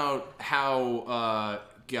talking about how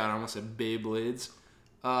God, I almost said Beyblades,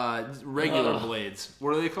 regular blades.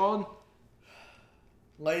 What are they called?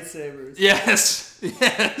 Lightsabers. Yes.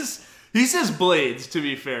 He says blades, to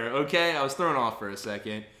be fair. Okay, I was thrown off for a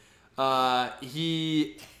second.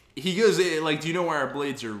 He goes like, do you know why our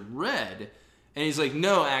blades are red? And he's like,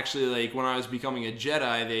 no, actually, like when I was becoming a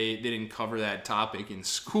Jedi, they didn't cover that topic in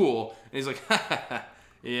school. And he's like,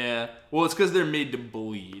 yeah. Well, it's because they're made to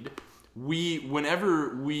bleed.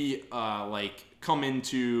 Whenever we come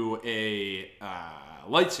into a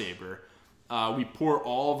lightsaber. We pour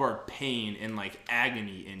all of our pain and like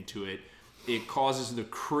agony into it. It causes the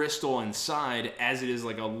crystal inside, as it is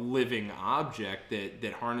like a living object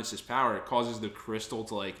that harnesses power. It causes the crystal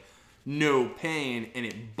to like know pain, and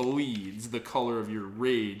it bleeds the color of your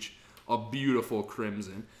rage, a beautiful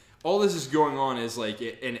crimson. All this is going on as like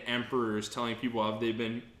an emperor is telling people how they've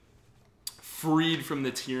been freed from the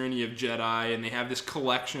tyranny of Jedi, and they have this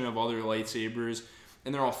collection of other lightsabers,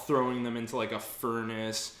 and they're all throwing them into like a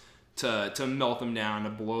furnace to melt them down, to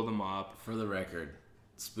blow them up. For the record,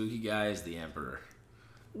 Spooky Guy is the Emperor.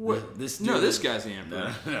 What? This This guy's the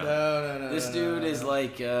Emperor. No. This dude is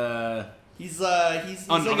like He's Another like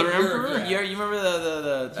a emperor? bureaucrat. you remember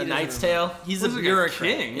the He A Knight's doesn't remember. Tale? He's Looks a like bureaucrat.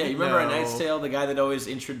 king. Yeah, you remember A No. Knight's Tale? The guy that always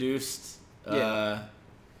introduced Yeah.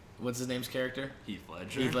 what's his name's character? Heath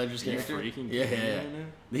Ledger. Heath Ledger's You character? freaking Yeah. kidding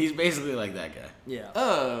me? He's basically like that guy. Yeah.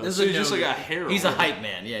 Oh, This so is he's a just like no-go. a herald. He's a hype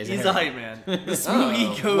man. Yeah, He's a herald. hype man. The Oh,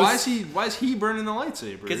 spooky goes why is he burning the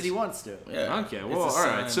lightsabers? because he wants to. Yeah. Okay, It's well, a all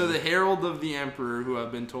sign. right. So the herald of the emperor, who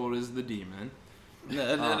I've been told is the demon.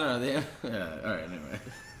 No. Yeah. All right. Anyway.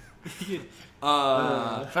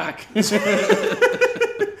 Fuck.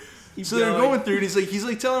 So they're going through, and he's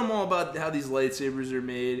like telling them all about how these lightsabers are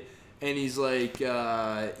made, and he's like,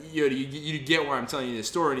 you get why I'm telling you this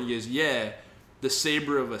story? And he goes, yeah, the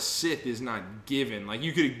saber of a Sith is not given. Like,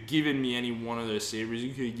 you could have given me any one of those sabers.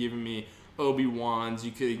 You could have given me Obi-Wan's.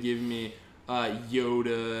 You could have given me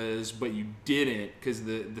Yoda's, but you didn't, because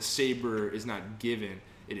the saber is not given.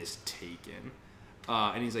 It is taken.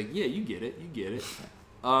 And he's like, yeah, you get it.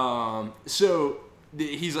 So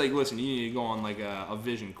he's like, listen, you need to go on like a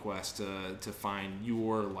vision quest to find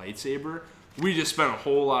your lightsaber. we just spent a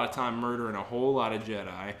whole lot of time murdering a whole lot of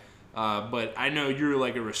Jedi. But I know you're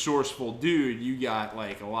like a resourceful dude. You got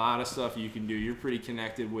like a lot of stuff you can do. You're pretty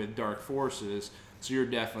connected with dark forces, so you're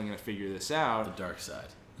definitely gonna figure this out. The dark side.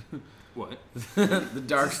 What? The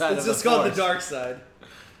dark side It's of just the called force. the dark side.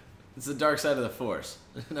 It's the dark side of the force,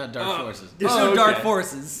 not dark forces. There's Oh, no okay. dark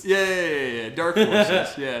forces. Yeah. Dark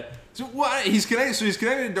forces. Yeah. So what? He's connected. So he's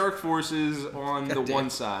connected to dark forces on the damn. one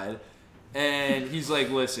side, and he's like,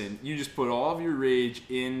 "Listen, you just put all of your rage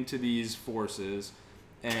into these forces,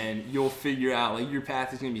 and you'll figure out. Like your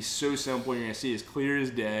path is gonna be so simple. You're gonna see it as clear as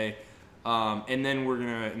day, and then we're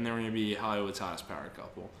gonna be Hollywood's hottest power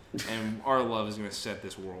couple, and our love is gonna set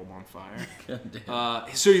this world on fire." God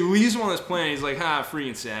damn. So he leaves him on this plane. He's like,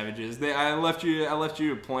 freaking savages. I left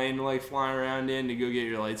you a plane to like fly around in to go get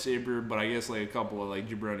your lightsaber, but I guess like a couple of like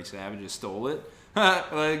jabroni savages stole it.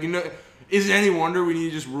 Like, is it any wonder we need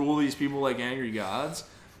to just rule these people like angry gods?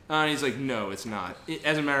 And he's like, no, it's not.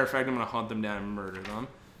 As a matter of fact, I'm gonna hunt them down and murder them,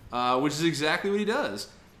 which is exactly what he does.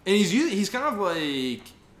 And he's kind of like,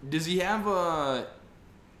 does he have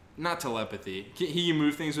not telepathy? Can he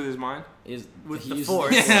move things with his mind? With he the uses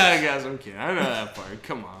force. Yeah, guys, I'm kidding. I know that part.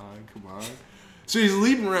 Come on. So he's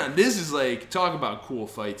leaping around. This is like, talk about cool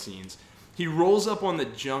fight scenes. He rolls up on the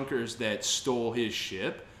junkers that stole his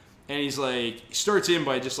ship, and he's like, he starts in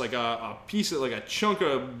by just like a piece of, like a chunk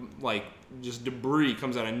of like just debris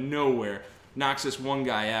comes out of nowhere, knocks this one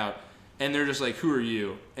guy out, and they're just like, who are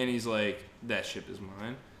you? And he's like, that ship is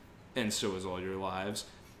mine, and so is all your lives.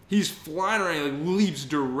 He's flying around, he like leaps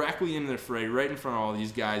directly into the fray, right in front of all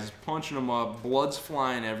these guys. He's punching them up, blood's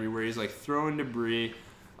flying everywhere. He's like throwing debris.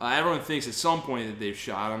 Everyone thinks at some point that they've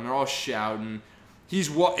shot him. They're all shouting. This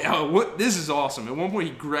is awesome. At one point,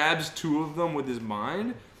 he grabs two of them with his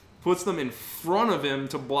mind, puts them in front of him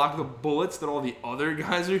to block the bullets that all the other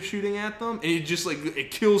guys are shooting at them, and he just like it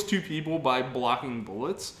kills two people by blocking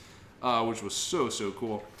bullets, which was so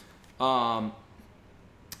cool.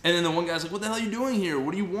 And then the one guy's like, what the hell are you doing here?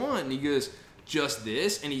 What do you want? And he goes, just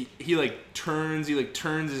this. And he turns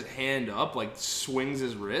his hand up, like swings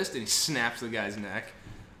his wrist, and he snaps the guy's neck.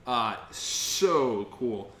 So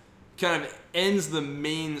cool. Kind of ends the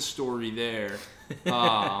main story there.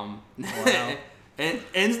 Wow. And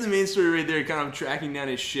ends the main story right there, kind of tracking down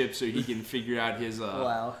his ship so he can figure out his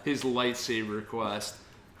his lightsaber quest.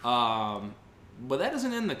 But that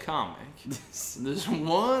doesn't end the comic. There's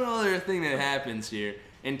one other thing that happens here,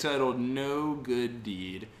 entitled No Good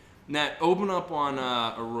Deed. Now, open up on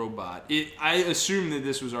a robot. I assume that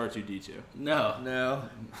this was R2-D2. No.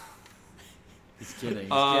 He's kidding.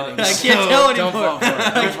 I can't tell Don't anymore. fall for it.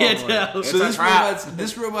 I Don't can't fall for it. tell. So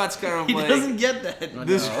this robot's kind of He like... doesn't get that.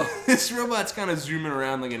 This robot's kind of zooming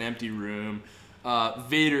around like an empty room.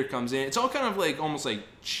 Vader comes in. It's all kind of like almost like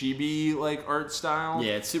chibi like art style.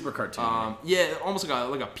 Yeah, it's super cartoony. Yeah, almost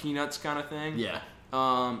like a Peanuts kind of thing. Yeah.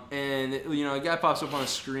 And a guy pops up on a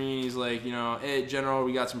screen. He's like, hey General,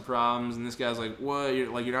 we got some problems. And this guy's like, what?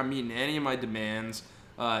 You're not meeting any of my demands.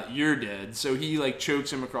 You're dead. So he like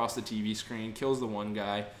chokes him across the TV screen, kills the one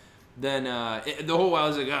guy. Then the whole while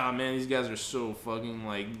he's like, oh man, these guys are so fucking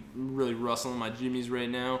like really rustling my jimmies right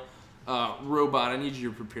now. Robot, I need you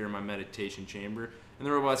to prepare my meditation chamber. And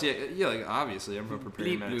the robot's, yeah, like obviously I'm gonna prepare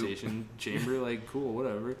a meditation chamber. Like cool,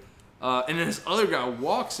 whatever. And then this other guy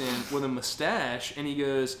walks in with a mustache, and he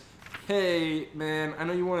goes, hey man, I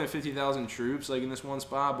know you wanted 50,000 troops like in this one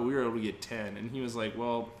spot, but we were able to get 10. And he was like,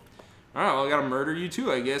 well, all right, well I gotta murder you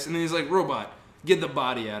too, I guess. And then he's like, robot, get the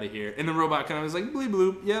body out of here. And the robot kind of was like, bleep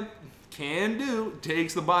bloop, yep, can do.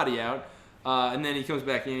 Takes the body out. And then he comes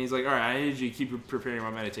back in and he's like, all right, I need you to keep preparing my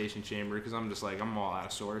meditation chamber because I'm all out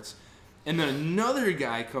of sorts. And then another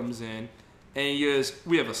guy comes in and he goes,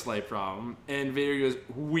 we have a slight problem. And Vader goes,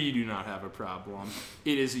 we do not have a problem.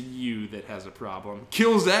 It is you that has a problem.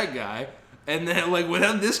 Kills that guy. And then, like,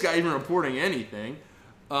 without this guy even reporting anything,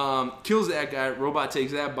 kills that guy. Robot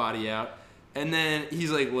takes that body out. And then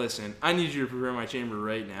he's like, listen, I need you to prepare my chamber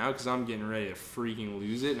right now because I'm getting ready to freaking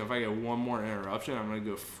lose it. And if I get one more interruption, I'm going to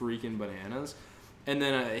go freaking bananas. And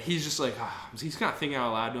then he's just like, he's kind of thinking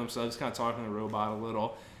out loud to himself. He's kind of talking to the robot a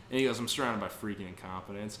little. And he goes, I'm surrounded by freaking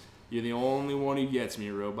incompetence. You're the only one who gets me,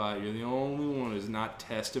 robot. You're the only one who's not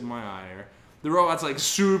tested my ire. The robot's like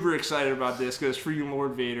super excited about this because freaking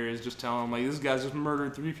Lord Vader is just telling him, like, this guy's just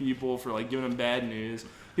murdered 3 people for, like, giving him bad news.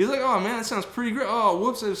 He's like, oh, man, that sounds pretty great. Oh,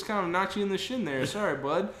 whoops, I just kind of knocked you in the shin there. Sorry,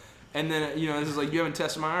 bud. And then, this is like, you haven't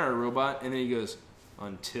tested my ire, robot. And then he goes,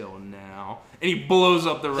 until now. And he blows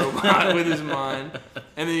up the robot with his mind.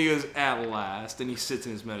 And then he goes, at last. And he sits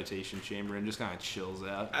in his meditation chamber and just kind of chills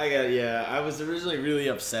out. I was originally really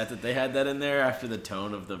upset that they had that in there after the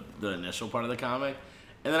tone of the initial part of the comic.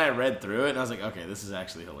 And then I read through it, and I was like, okay, this is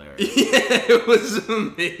actually hilarious. Yeah, it was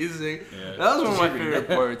amazing. Yeah. That was one of my Did you read favorite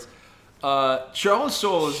that? parts. Charles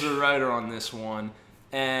Soule is the writer on this one,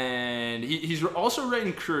 and he's also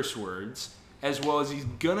writing curse words, as well as he's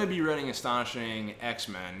gonna be writing Astonishing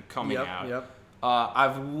X-Men coming out. Yep.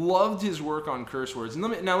 I've loved his work on curse words, and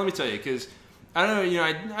let me tell you, because I don't know,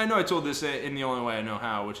 I know I told this in The Only Way I Know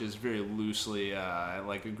How, which is very loosely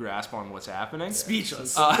like a grasp on what's happening.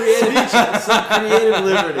 Speechless. Some creative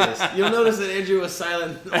liberties. You'll notice that Andrew was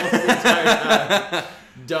silent almost the entire time.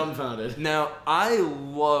 Dumbfounded. Now, I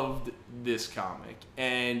loved this comic,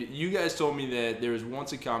 and you guys told me that there was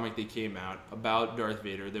once a comic that came out about Darth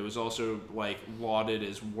Vader that was also like lauded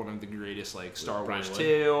as one of the greatest like Star Brian Wars Wood.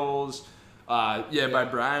 tales. By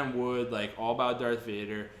Brian Wood, like all about Darth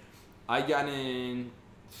Vader. I got in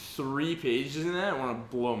 3 pages in that. I want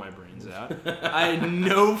to blow my brains out. I had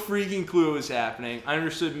no freaking clue what was happening. I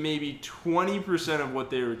understood maybe 20% of what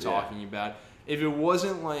they were talking about. If it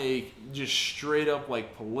wasn't like just straight up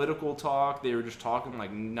like political talk, they were just talking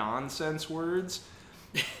like nonsense words.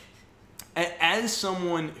 As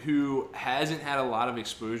someone who hasn't had a lot of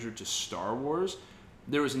exposure to Star Wars,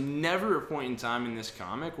 there was never a point in time in this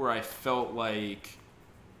comic where I felt like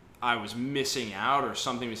I was missing out or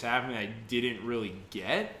something was happening I didn't really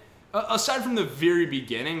get. Aside from the very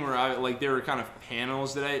beginning where there were kind of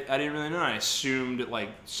panels that I didn't really know, and I assumed that like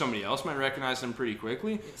somebody else might recognize them pretty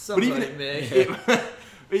quickly. Somebody may.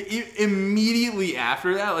 Immediately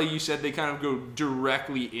after that, like you said, they kind of go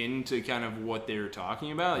directly into kind of what they were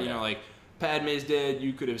talking about. You know, like Padme's dead,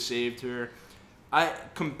 you could have saved her.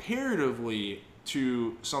 Comparatively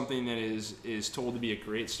to something that is told to be a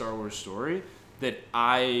great Star Wars story that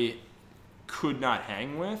I could not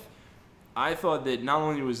hang with, I thought that not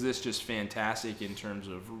only was this just fantastic in terms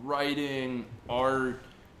of writing, art,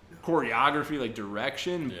 choreography, like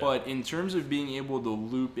direction, but in terms of being able to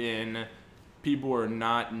loop in people who are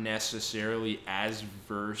not necessarily as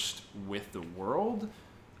versed with the world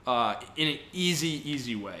in an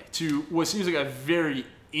easy way to what seems like a very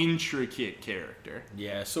intricate character.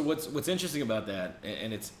 Yeah. So what's interesting about that,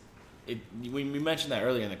 and we mentioned that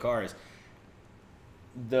earlier in the cars.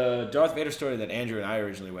 The Darth Vader story that Andrew and I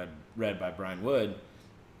originally read by Brian Wood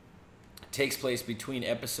takes place between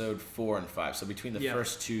episode 4 and 5, so between the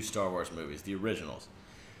first 2 Star Wars movies, the originals.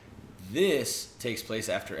 This takes place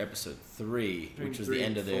after episode 3, which was the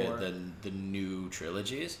end of the new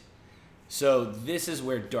trilogies. So this is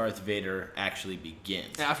where Darth Vader actually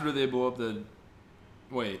begins. After they blow up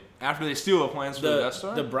after they steal the plans for the Death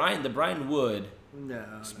Star? The Brian Wood No.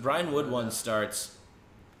 one starts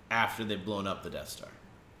after they've blown up the Death Star.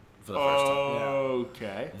 For the first time.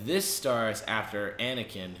 Okay. This starts after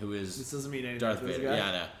Anakin, who is This doesn't mean anything. Darth to this Vader. guy. Yeah,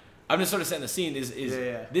 I know. I'm just sort of setting the scene.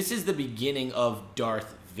 This is the beginning of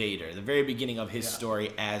Darth Vader, the very beginning of his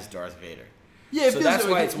story as Darth Vader. Yeah, So that's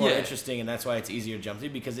why it's more yeah. interesting, and that's why it's easier to jump to,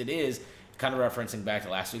 because it is kind of referencing back to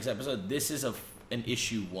last week's episode. This is an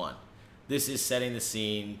issue 1. This is setting the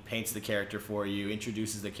scene, paints the character for you,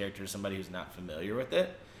 introduces the character to somebody who's not familiar with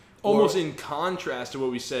it. Almost in contrast to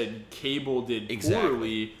what we said Cable did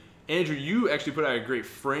poorly. Andrew, you actually put out a great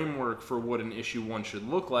framework for what an issue 1 should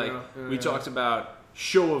look like. We talked about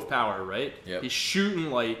show of power, right? Yep. He's shooting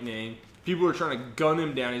lightning. People are trying to gun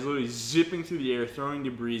him down. He's literally zipping through the air, throwing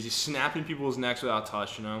debris. He's snapping people's necks without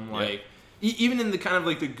touching them. Like, even in the kind of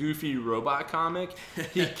like the goofy robot comic,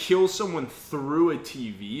 he kills someone through a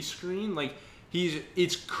TV screen. Like,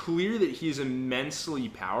 it's clear that he's immensely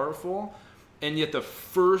powerful, and yet the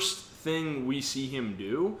first thing we see him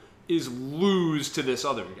do is lose to this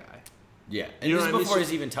other guy. Yeah, and You know this is what I mean? before So-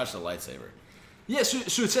 he's even touched a lightsaber. Yeah, so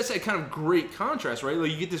it sets that kind of great contrast, right?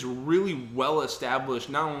 Like, you get this really well-established,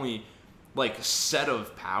 not only like set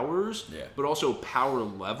of powers, but also power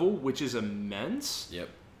level, which is immense. Yep.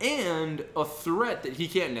 And a threat that he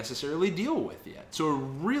can't necessarily deal with yet. So a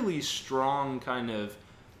really strong kind of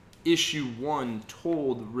issue 1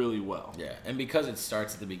 told really well. Yeah, and because it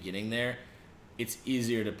starts at the beginning there, it's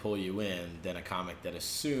easier to pull you in than a comic that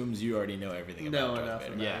assumes you already know everything about Darth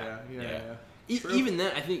Vader. Even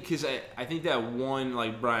then, I think, because I think that one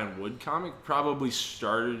like Brian Wood comic probably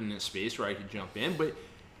started in a space where I could jump in, but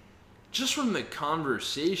just from the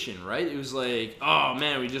conversation, right? It was like, oh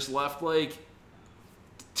man, we just left like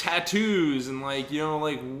tattoos and like, you know,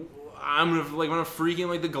 like I'm gonna freaking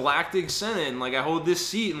like the Galactic Senate and like I hold this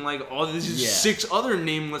seat and like all these 6 other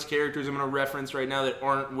nameless characters I'm gonna reference right now that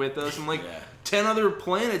aren't with us and like 10 other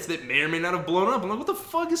planets that may or may not have blown up. I'm like, what the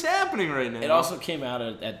fuck is happening right now? It also came out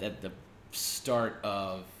at the start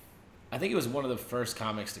of, I think it was one of the first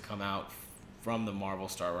comics to come out from the Marvel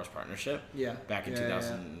Star Wars partnership. Yeah. Back in Yeah,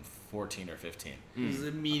 2014 or 15. This is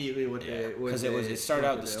immediately what Yeah, they because it started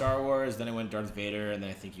out the Star Wars, then it went Darth Vader, and then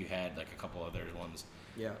I think you had like a couple other ones.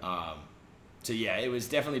 Yeah. So yeah, it was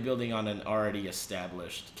definitely building on an already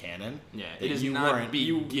established canon. Yeah, that it is you not weren't-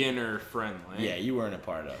 beginner friendly. Yeah, you weren't a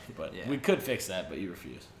part of, but Yeah. we could fix that, but you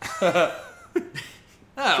refuse.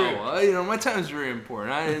 Oh, True. well, my time's very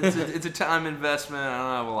important. It's a time investment. I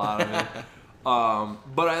don't have a lot of it.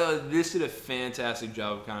 But I thought this did a fantastic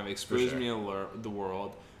job of kind of exposing sure. me to the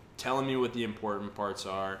world, telling me what the important parts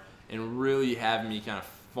are, and really having me kind of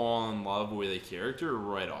fall in love with a character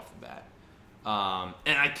right off the bat.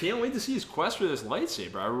 And I can't wait to see his quest for this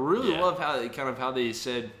lightsaber. I really Yeah. love how they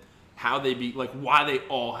said how they why they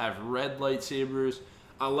all have red lightsabers.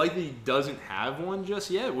 I like that he doesn't have one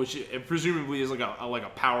just yet, which presumably is like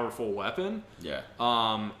a powerful weapon. Yeah.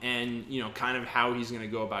 And kind of how he's gonna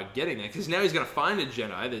go about getting it, because now he's gonna find a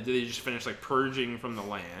Jedi that they just finished like purging from the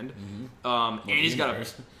land. And he's got a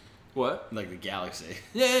what? Like the galaxy.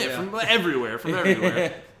 Yeah. From everywhere.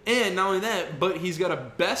 And not only that, but he's got a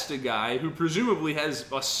Besta guy who presumably has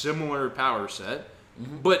a similar power set,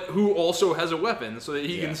 but who also has a weapon, so that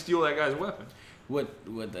he Yeah. can steal that guy's weapon.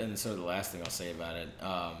 And so the last thing I'll say about it,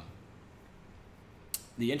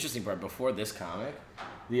 the interesting part before this comic,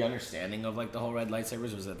 the understanding of like the whole red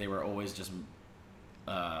lightsabers was that they were always just,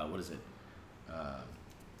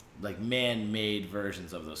 like man-made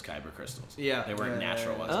versions of those kyber crystals. Yeah. They weren't Yeah,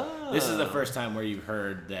 natural yeah, ones. yeah. This is the Ah. first time where you've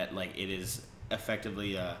heard that like it is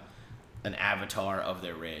effectively an avatar of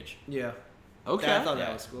their rage. Yeah. Okay. I thought Yeah,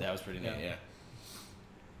 that was cool. That was pretty neat. Yeah. Yeah.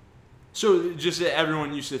 So just that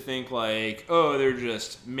everyone used to think like, oh, they're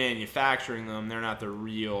just manufacturing them. They're not the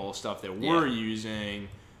real stuff that we're using.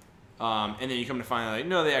 And then you come to find out, like,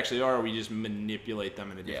 no, they actually are. We just manipulate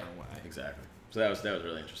them in a different way. Exactly. So that was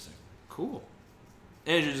really interesting. Cool.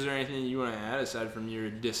 Andrew, is there anything you want to add aside from your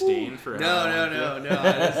disdain for? No.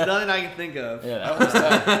 There's nothing I can think of. Yeah, that was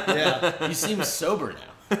tough. Yeah. You seem sober now.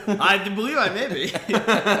 I believe I may be.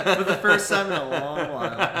 For the first time in a long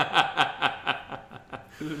while.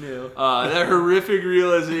 Who knew? That horrific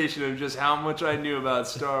realization of just how much I knew about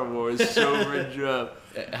Star Wars sobered you up.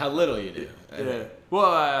 How little you do. Yeah.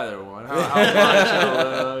 Well, either one. How much?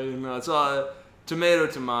 It's all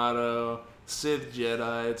tomato, Sith,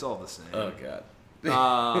 Jedi. It's all the same. Oh god.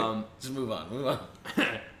 Just move on.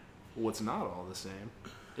 What's not all the same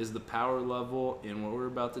is the power level in what we're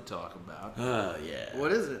about to talk about. Oh yeah.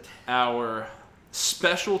 What is it? Our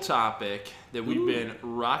special topic that we've been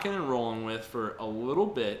rocking and rolling with for a little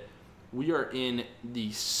bit. We are in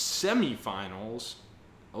the semifinals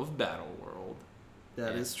of Battle World,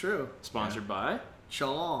 That is true. sponsored by.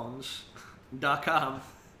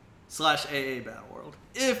 Challenge.com/AA Battle World.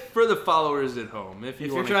 If for the followers at home, if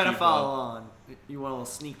If you're trying to follow on, you want a little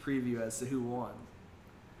sneak preview as to who won.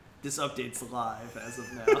 This update's live as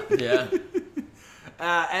of now. Yeah.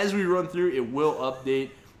 As we run through, it will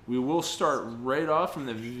update. We will start right off from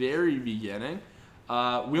the very beginning.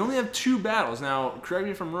 We only have 2 battles. Now, correct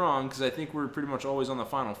me if I'm wrong, because I think we're pretty much always on the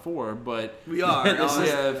final 4, but... We are.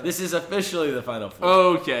 This is officially the final 4.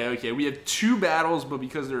 Okay. We have 2 battles, but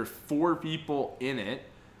because there are 4 people in it,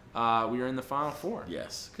 we are in the final 4.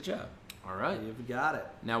 Yes. Good job. All right. You've got it.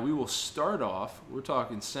 Now, we will start off, we're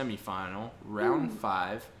talking semifinal, round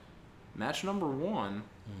 5, match number 1.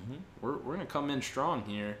 We're going to come in strong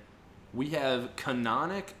here. We have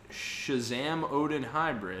Canonic Shazam Odin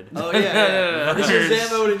Hybrid. Oh, yeah. The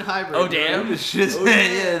Shazam Odin hybrid. Oh, damn. Shazam,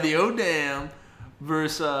 yeah, the Odam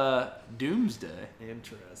versus Doomsday.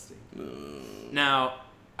 Interesting. Now,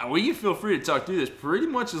 we can feel free to talk through this pretty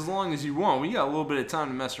much as long as you want. We got a little bit of time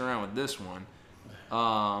to mess around with this one.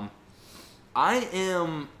 I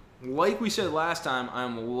am, like we said last time,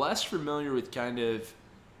 I'm less familiar with kind of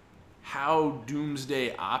how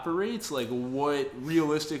Doomsday operates. Like, what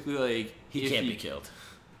realistically, like... He can't be killed.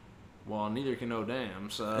 Well, neither can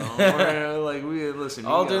Odam, so... listen.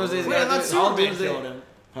 All you gotta- Doomsday's Wait, I got thought all Superman Doomsday. killed him.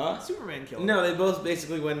 Huh? Superman killed him. No, they both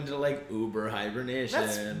basically went into like uber hibernation.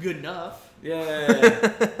 That's good enough. Yeah.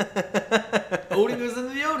 Odin goes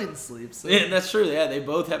into the Odin sleep. So. Yeah, that's true. Yeah, they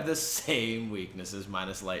both have the same weaknesses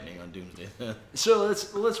minus lightning on Doomsday. So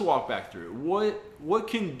let's walk back through. What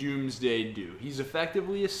can Doomsday do? He's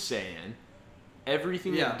effectively a Saiyan.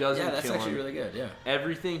 Everything that doesn't yeah, that's kill actually him, really good. Yeah.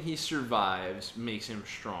 everything he survives makes him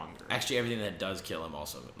stronger. Actually, everything that does kill him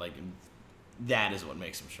also, like, that is what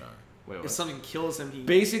makes him stronger. Wait, If what? something kills him, he...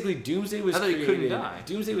 Basically, Doomsday was I thought he created. couldn't die.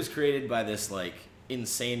 Doomsday was created by this like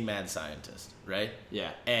insane mad scientist, right? Yeah.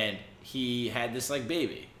 And he had this like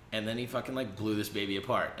baby, and then he fucking like blew this baby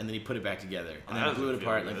apart, and then he put it back together, and That then he blew it doesn't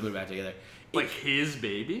apart, feel and then good. blew it back together. Like his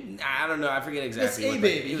baby? I don't know. I forget exactly. It's a what,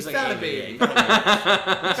 baby. It was He like found a a baby. He found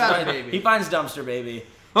a He found a baby. He finds dumpster baby.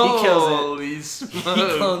 He kills it. Holy smokes.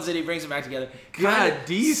 He clones it. He brings it back together. God, Kinda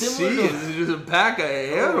DC similar to- is just a pack of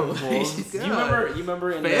animals. You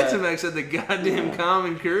remember in Phantom X had the goddamn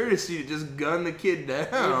common courtesy to just gun the kid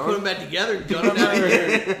Put down. them back together. You Gun them down.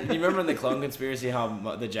 remember, you remember in the clone conspiracy how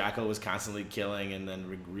the Jackal was constantly killing and then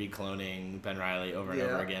re-cloning Ben Reilly over and Yeah.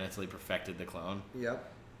 over again until he perfected the clone? Yep.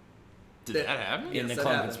 Did that happen? In Yes, the that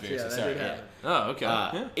clone happens. conspiracy, Yeah, that sorry. did Yeah. happen. Oh, okay.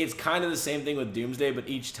 Yeah. It's kind of the same thing with Doomsday, but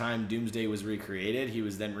each time Doomsday was recreated, he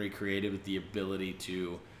was then recreated with the ability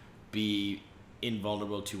to be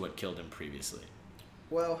invulnerable to what killed him previously.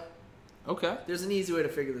 Well, Okay. there's an easy way to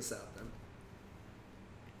figure this out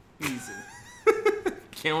then. Easy.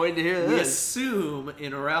 Can't wait to hear We this. assume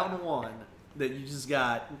in round 1 that you just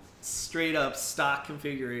got straight up stock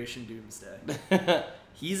configuration Doomsday.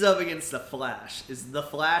 He's up against the Flash. Is the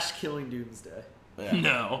Flash killing Doomsday? Yeah.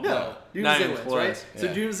 No. No. Not Doomsday even wins, close. right? So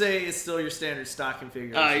Yeah. Doomsday is still your standard stock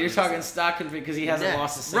configuration. You're talking stock config because he hasn't Next.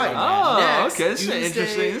 lost a single Right. match. Oh, Next, okay. This is an Doomsday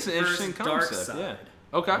interesting. This is an interesting versus concept. Darkseid.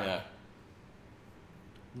 Yeah. Okay. Yeah.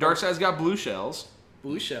 Darkseid's got blue shells.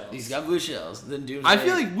 Blue shells. He's got blue shells. Then Doomsday I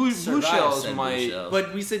feel like blue survives shells said might- blue shells.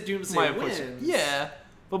 But we said Doomsday Might put wins. some, yeah,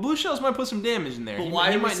 but blue shells might put some damage in there. But He- why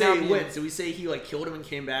he did we might say not he be- wins? Did we say he like killed him and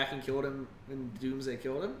came back and killed him and Doomsday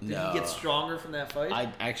killed him? Did No. he get stronger from that fight?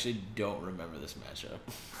 I actually don't remember this matchup.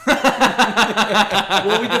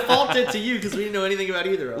 Well, we defaulted to you because we didn't know anything about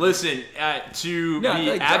either of them. Listen, to No, I be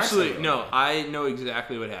feel like absolutely Darkseid no, I know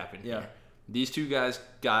exactly what happened. Yeah. Here. These two guys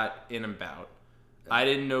got in a bout. I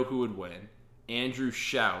didn't know who would win. Andrew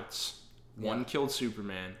shouts. One Yeah. killed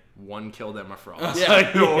Superman. One killed Emma Frost.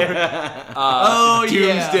 Yeah. Oh, yeah.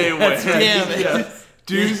 Doomsday wins. Damn it. Yeah.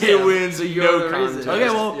 Doomsday Yeah. wins. So you're no the reason. contest. Okay,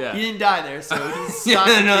 well, yeah. he didn't die there, so he's Yeah, stock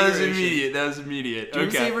no, that was configuration. immediate. That was immediate.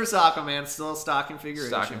 Doomsday Okay. versus Aquaman, still a stock configuration.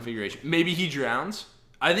 Stock configuration. Maybe he drowns.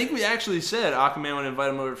 I think we actually said Aquaman would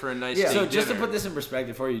invite him over for a nice Yeah. steak So just to dinner. put this in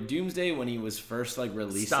perspective for you, Doomsday, when he was first like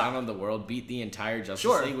released Stop. out on the world, beat the entire Justice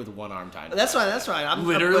Sure. League with one arm tied. That's fine. That's fine. I'm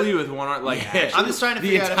literally with one arm, like Yeah. I'm just trying to the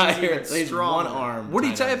figure out if entire he's even strong. one arm. what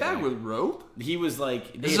did he tied tie on it back his with? Rope? He was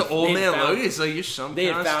like This is they an had- old they had man found- Logan. It's like you're some They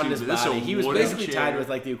kind had of found his stupid. This is body. a He was wooden basically chair. tied with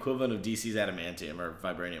like the equivalent of DC's adamantium or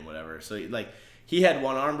vibranium, whatever. So like he had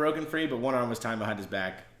one arm broken free, but one arm was tied behind his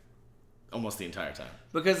back almost the entire time.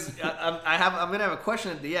 Because I'm gonna have a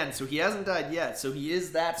question at the end. So he hasn't died yet. So he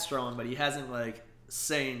is that strong, but he hasn't like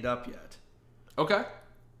saned up yet. Okay.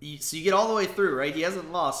 So you get all the way through, right? He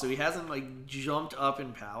hasn't lost, so he hasn't like jumped up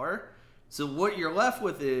in power. So what you're left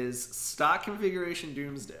with is stock configuration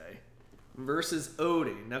Doomsday versus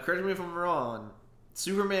Odin. Now, correct me if I'm wrong.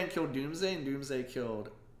 Superman killed Doomsday, and Doomsday killed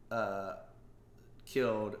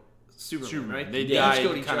Superman, right? They each died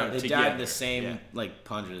killed each kind other. of They together. died the same Yeah. like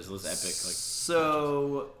punches. It was epic. Like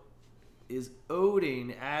So is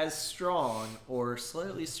Odin as strong or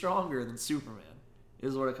slightly stronger than Superman?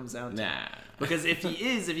 Is what it comes down to. nah. Because if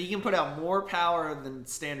he can put out more power than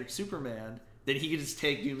standard Superman, then he could just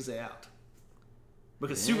take Doomsday out.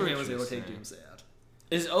 Because Superman was able to take Interesting. Doomsday out.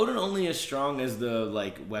 Is Odin only as strong as the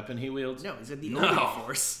like weapon he wields? No, he's got the No. Odin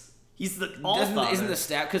Force. He's the all-father. Isn't the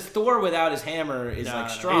stat because Thor without his hammer is No, like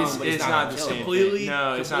no, strong, It's- but he's it's not, not gonna the kill same him. completely,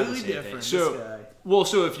 No, it's not the completely same thing. different. So- this guy. Well,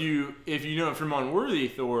 so if you know it from Unworthy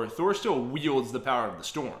Thor still wields the power of the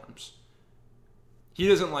storms. He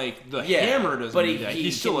doesn't like the Yeah, hammer doesn't but do that. he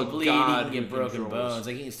He's still can a bleed, god he can who get broken controls. bones.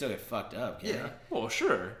 Like he can still get fucked up. Can Yeah. Well,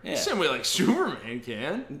 sure. Yeah. Same way like Superman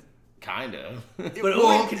can. he? Kind of. But well,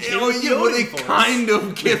 Odin can channel the yeah, well, Odin they Force. kind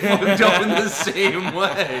of get fucked up in the same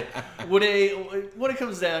way. What it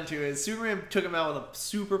comes down to is Superman took him out with a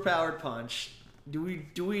super powered punch. Do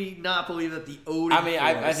we not believe that the Odin I mean,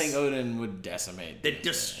 I Force think Odin would decimate. that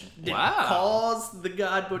just that Wow. caused the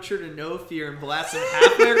God Butcher to know fear and blast him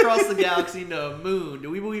halfway across the galaxy into a moon? Do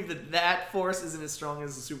we believe that force isn't as strong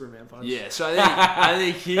as the Superman punch? Yeah, so I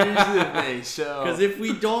think here's the thing. So Because if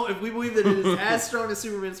we believe that it is as strong as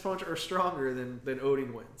Superman's punch or stronger, then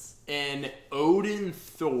Odin wins. and Odin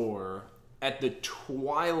Thor at the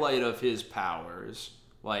twilight of his powers,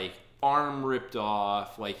 like arm ripped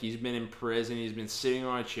off, like he's been in prison, he's been sitting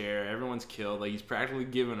on a chair, everyone's killed, like he's practically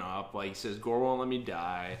given up, like he says, Gore won't let me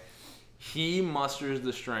die. He musters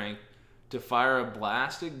the strength to fire a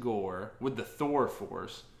blast at Gore with the Thor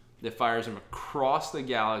force that fires him across the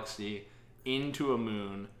galaxy into a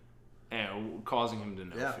moon and causing him to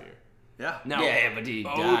know Yeah. fear. Yeah. Now, Yeah, but he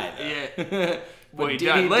died, though. Yeah. But Well, he did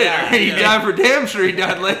died he later. die? He Yeah. died for damn sure. He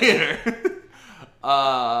died later.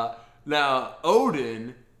 Now,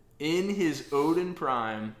 Odin, in his Odin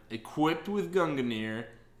Prime, equipped with Gungnir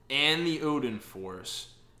and the Odin Force,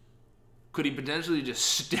 could he potentially just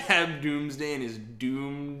stab Doomsday in his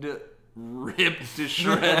doomed, ripped to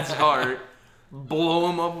shreds heart, blow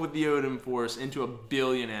him up with the Odin Force into a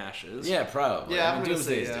billion ashes? Yeah, probably. Yeah, I mean, I'm gonna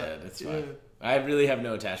Doomsday's say yeah. dead. It's fine. Yeah. I really have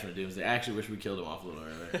no attachment to Doomsday. I actually wish we killed him off a little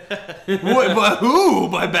earlier. What, by who?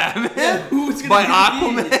 By Batman? Who's gonna By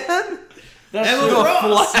be? Aquaman? That's Emma true.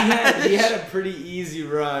 Frost. He had a pretty easy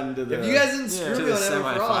run to the. If you guys didn't screw to me the on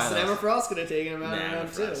Emma Frost, then semifinals. Emma Frost could have taken him out Nah, in Emma round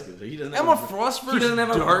Frost two. could- He doesn't have Emma a- Frost He versus doesn't have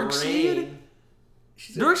a Darkseid? brain.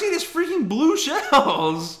 Darkseid is freaking blue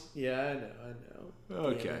shells. Yeah, I know.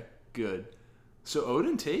 Okay, good. So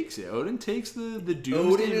Odin takes it. Odin takes the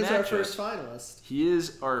Doomsday Odin is our matchup. first finalist. He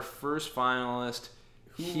is our first finalist.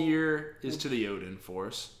 Here is to the Odin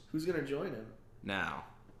Force. Who's gonna join him? Now,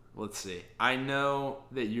 let's see. I know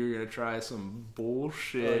that you're gonna try some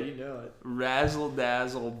bullshit, Oh, you know it. razzle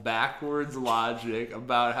dazzle, backwards logic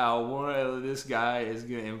about how this guy is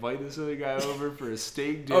gonna invite this other guy over for a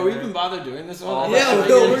steak dinner. Oh, we even bothered doing this one? Oh, I yeah, thought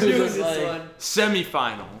we're it was doing just this like one.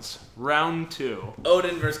 Semifinals, round 2.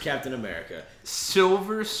 Odin versus Captain America.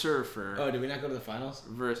 Silver Surfer Oh, did we not go to the finals?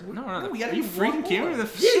 versus. No, No, we gotta Are you do one freaking kidding me? more. The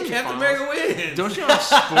Yeah, semifinals. Captain America wins. Don't you know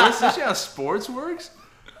how sports works?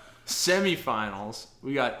 Semifinals.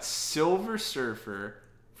 We got Silver Surfer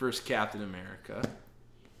versus Captain America.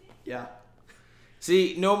 Yeah.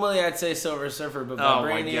 See, normally I'd say Silver Surfer, but Oh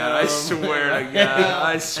my Vibranium. god! I swear to God!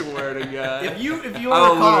 I swear to God! If you'll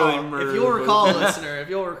I'll recall, literally murder listener, if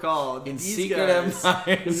you'll recall, In these Secret guys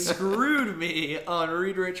Empire. screwed me on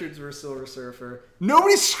Reed Richards versus Silver Surfer.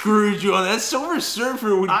 Nobody screwed you on that. Silver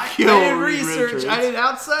Surfer would I kill did Reed research. Richards. I did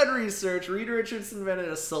outside research. Reed Richards invented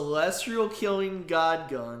a celestial killing god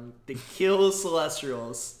gun that kills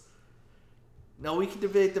celestials. Now we can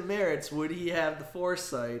debate the merits. Would he have the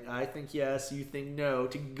foresight? I think yes. You think no.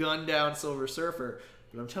 To gun down Silver Surfer.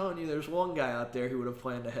 But I'm telling you, there's one guy out there who would have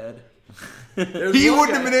planned ahead. There's He one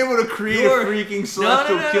wouldn't guy- have been able to create You're- a freaking No,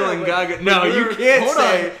 celestial no, killing but- god. but No, you you're- can't hold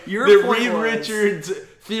say on. Your that point Reed was- Richards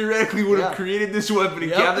theoretically would have Yeah. created this weapon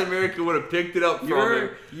and Yep. Captain America would have picked it up from him.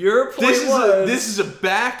 Your point This is a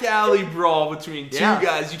back alley brawl between two Yeah.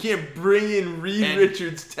 guys. You can't bring in Reed And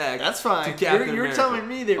Richards tech. That's fine. To Captain You're America. telling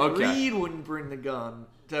me that Okay. Reed wouldn't bring the gun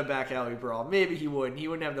to a back alley brawl. Maybe he wouldn't. He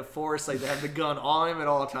wouldn't have the foresight to have the gun on him at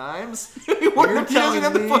all times. He You're doesn't telling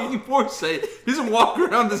have the me- fucking foresight. He doesn't walk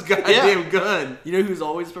around this goddamn gun. You know who's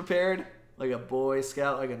always prepared? Like a Boy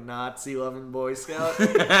Scout, like a Nazi-loving Boy Scout.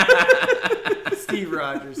 Steve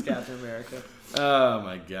Rogers, Captain America. Oh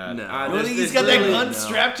my god. No. Ah, You You there's- think he's there's got that literally- gun no.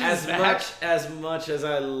 strapped to his back? as much as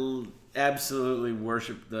I absolutely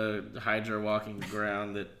worship the Hydra walking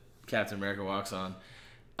ground that Captain America walks on,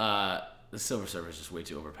 the Silver Surfer is just way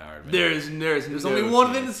too overpowered. Man. There's There's only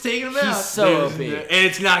one thing that's taking him out. He's so There's OP. no- and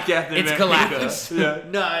it's not Captain It's America. Galactus. Yeah.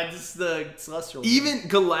 No, it's the Celestial. Even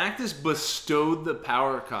Galactus bestowed the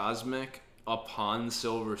power cosmic upon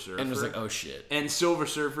Silver Surfer. And was like, oh shit. And Silver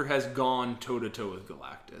Surfer has gone toe-to-toe with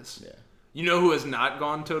Galactus. Yeah. You know who has not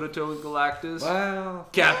gone toe-to-toe with Galactus? Well,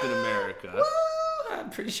 Captain America. I'm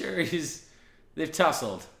pretty sure they've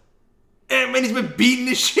tussled. And man, he's been beating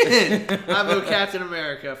the shit. I vote Captain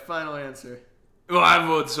America. Final answer. Well, I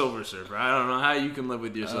vote Silver Surfer. I don't know how you can live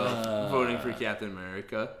with yourself voting for Captain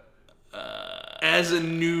America. As a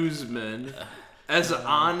newsman, as an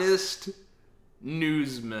honest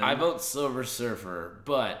newsman. I vote Silver Surfer,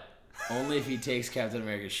 but only if he takes Captain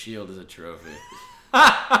America's shield as a trophy.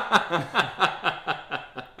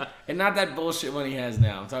 And not that bullshit one he has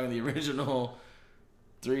now. I'm talking the original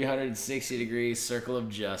 360-degree circle of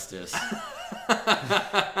justice.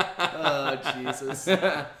 Oh, Jesus.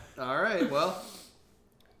 All right, well.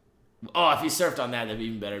 Oh, if he surfed on that, that'd be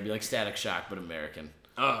even better. It'd be like Static Shock, but American.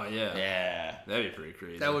 Oh, yeah. Yeah. That'd be pretty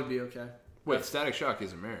crazy. That would be okay. Wait, Static Shock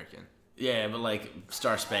is American. Yeah, but like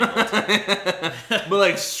Star Spangled. But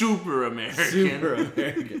like super American. Super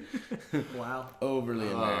American. Wow.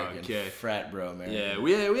 Overly American. okay. Frat bro American. Yeah,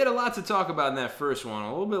 we had a lot to talk about in that first one. A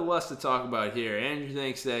little bit less to talk about here. Andrew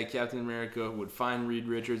thinks that Captain America would find Reed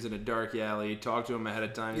Richards in a dark alley, talk to him ahead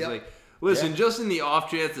of time. He's Yep. like, listen, Yeah. just in the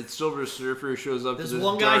off chance that Silver Surfer shows up There's to this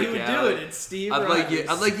one guy dark who would alley, do it. It's Steve I'd like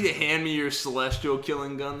Rogers. you to hand me your celestial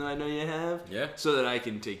killing gun that I know you have. Yeah. So that I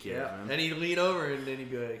can take care Yeah. of him. And he'd lean over and then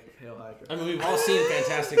he'd be like, Hail Hydra. I mean, we've all seen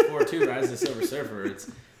Fantastic Four 2, Rise of the Silver Surfer.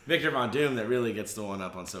 It's Victor Von Doom that really gets the one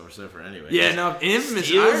up on Silver Surfer anyway. Yeah, now infamous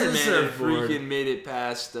Steals Iron his Man had surfboard. freaking made it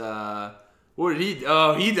past. What did he?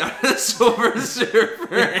 Oh, he done the Silver Surfer.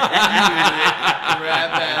 Rat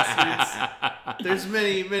bastards. There's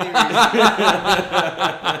many reasons.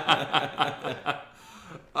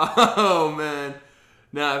 Oh man!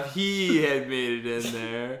 Now if he had made it in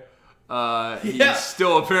there, he Yeah.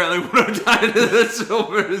 still apparently would have died to the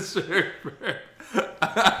Silver Surfer.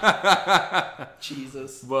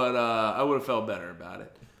 Jesus. But I would have felt better about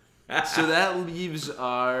it. So that leaves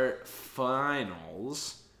our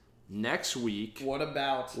finals next week. What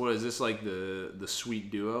about? What is this, like the sweet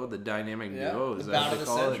duo, the dynamic duo? Is the that bout what of they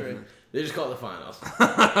the call century. it? They just call it the finals.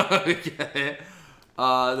 Okay.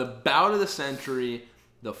 The bout of the century,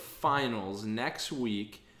 the finals next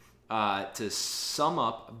week. To sum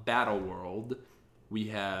up Battle World, we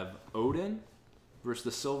have Odin versus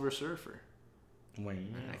the Silver Surfer. Wow.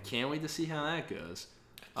 I can't wait to see how that goes.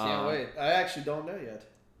 Can't wait. I actually don't know yet.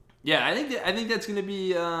 Yeah, I think that's going to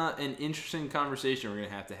be an interesting conversation we're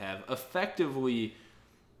going to have. Effectively,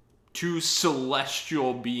 two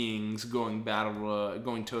celestial beings going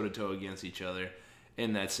toe to toe against each other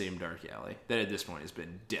in that same dark alley that at this point has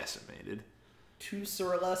been decimated. Two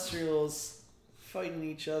celestials fighting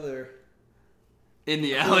each other. In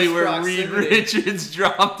the alley where Reed proximity. Richards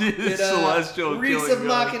dropped his celestial Reese killing of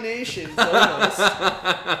gun. Machinations, almost.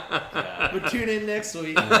 But tune in next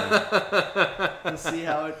week to see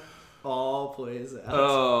how it all plays out.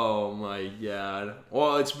 Oh my god.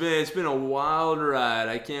 Well, it's been a wild ride.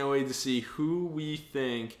 I can't wait to see who we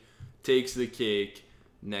think takes the cake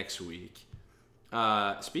next week.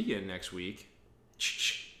 Speaking of next week,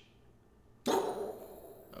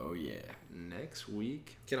 Oh yeah. next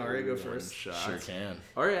week. Can Arya go one first? shot. Sure can.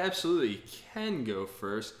 Arya absolutely can go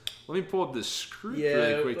first. Let me pull up the script Yeah,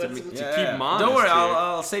 really quick to let's- keep mine. Don't worry,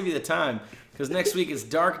 I'll save you the time. Because next week is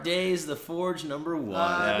Dark Days, The Forge #1. No,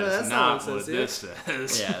 That's that's not not what it what says this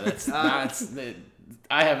says. Yeah, that's not.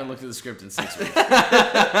 I haven't looked at the script in 6 weeks.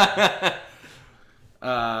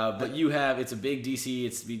 But you have, it's a big DC,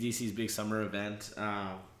 it's DC's big summer event.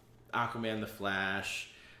 Aquaman, The Flash,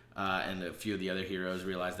 and a few of the other heroes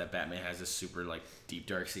realize that Batman has this super like deep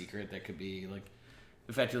dark secret that could be like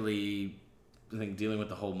effectively, I think, dealing with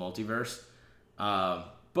the whole multiverse.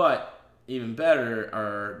 But even better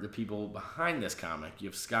are the people behind this comic. You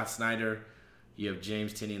have Scott Snyder, you have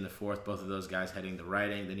James Tynion IV, both of those guys heading the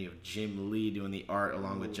writing. Then you have Jim Lee doing the art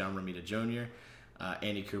along with John Romita Jr.,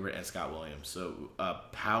 Andy Kubert, and Scott Williams. So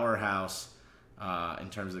powerhouse in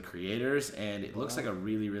terms of the creators, and it looks like a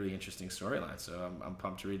really, really interesting storyline. So I'm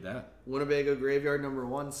pumped to read that. Winnebago Graveyard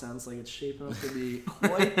 #1 sounds like it's shaping up to be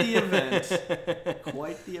quite the event.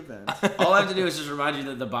 Quite the event. All I have to do is just remind you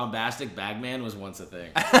that the bombastic Bagman was once a thing.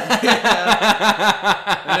 And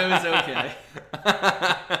it was okay.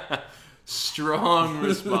 Strong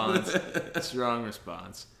response. Strong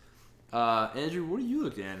response. Andrew, what are you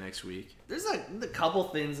looking at next week? There's a couple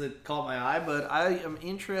things that caught my eye, but I am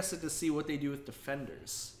interested to see what they do with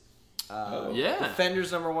Defenders. Yeah.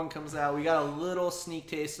 Defenders #1 comes out. We got a little sneak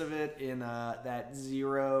taste of it in that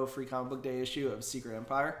Zero Free Comic Book Day issue of Secret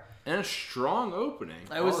Empire. And a strong opening.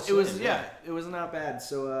 It was not bad.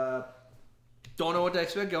 So don't know what to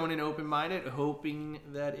expect. Going in open minded, hoping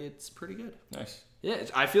that it's pretty good. Nice. Yeah,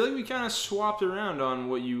 I feel like we kind of swapped around on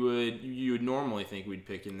what you would normally think we'd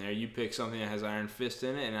pick in there. You picked something that has Iron Fist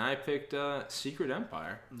in it, and I picked Secret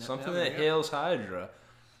Empire, something that hails Hydra.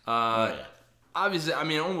 Obviously, I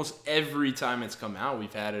mean, almost every time it's come out,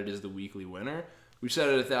 we've had it as the weekly winner. We've said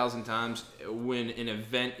it 1,000 times. When an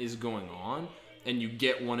event is going on and you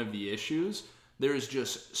get one of the issues, there's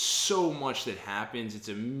just so much that happens. It's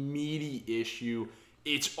a meaty issue.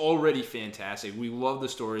 It's already fantastic. We love the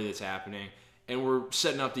story that's happening. And we're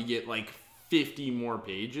setting up to get like 50 more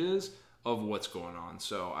pages of what's going on.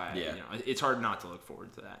 So it's hard not to look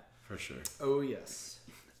forward to that. For sure. Oh, yes.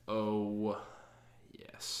 Oh,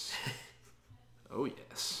 yes. Oh,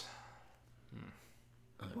 yes.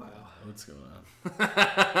 Wow. What's going on?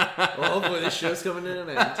 Well, hopefully this show's coming to an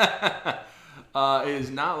end. It is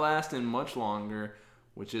not lasting much longer,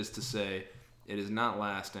 which is to say, it is not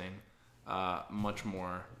lasting much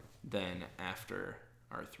more than after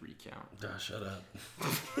our 3 count. Shut up.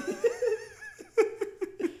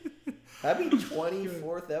 Happy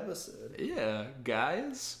 24th episode. Yeah,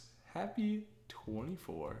 guys, happy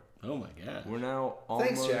 24. Oh my god. We're now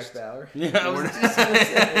almost. Thanks, Jack Bauer. Yeah, I was We're just gonna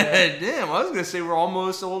say. Damn, I was gonna say we're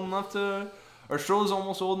almost old enough to. Our Stroll's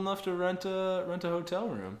almost old enough to rent a hotel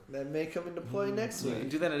room. That may come into play next You can week.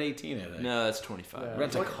 do that at 18, I think. No, that's 25. Yeah.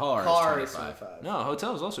 Rent a car is is 25. No,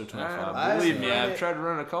 hotel is also 25. I Believe me, rent I've it. tried to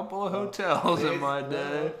run a couple of hotels in my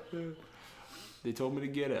day. Well, They told me to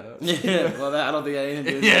get out. Yeah, well, I don't think I anything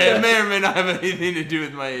to do with Yeah, that. it may or may not have anything to do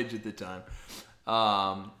with my age at the time.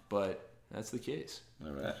 But that's the case.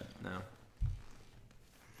 All right. No.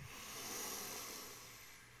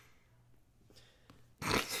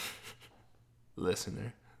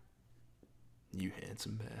 Listener, you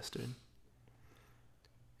handsome bastard.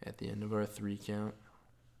 At the end of our 3 count,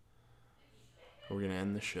 we're going to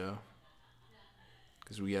end the show.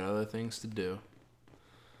 Because we got other things to do.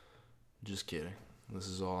 Just kidding. This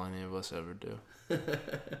is all any of us ever do.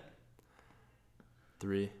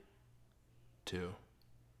 3, 2,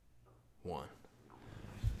 1.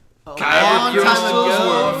 A long Kyber time crystals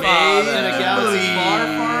ago, were made in a galaxy far,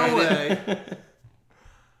 far away.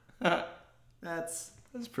 away. That's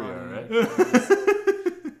That's pretty funny. alright.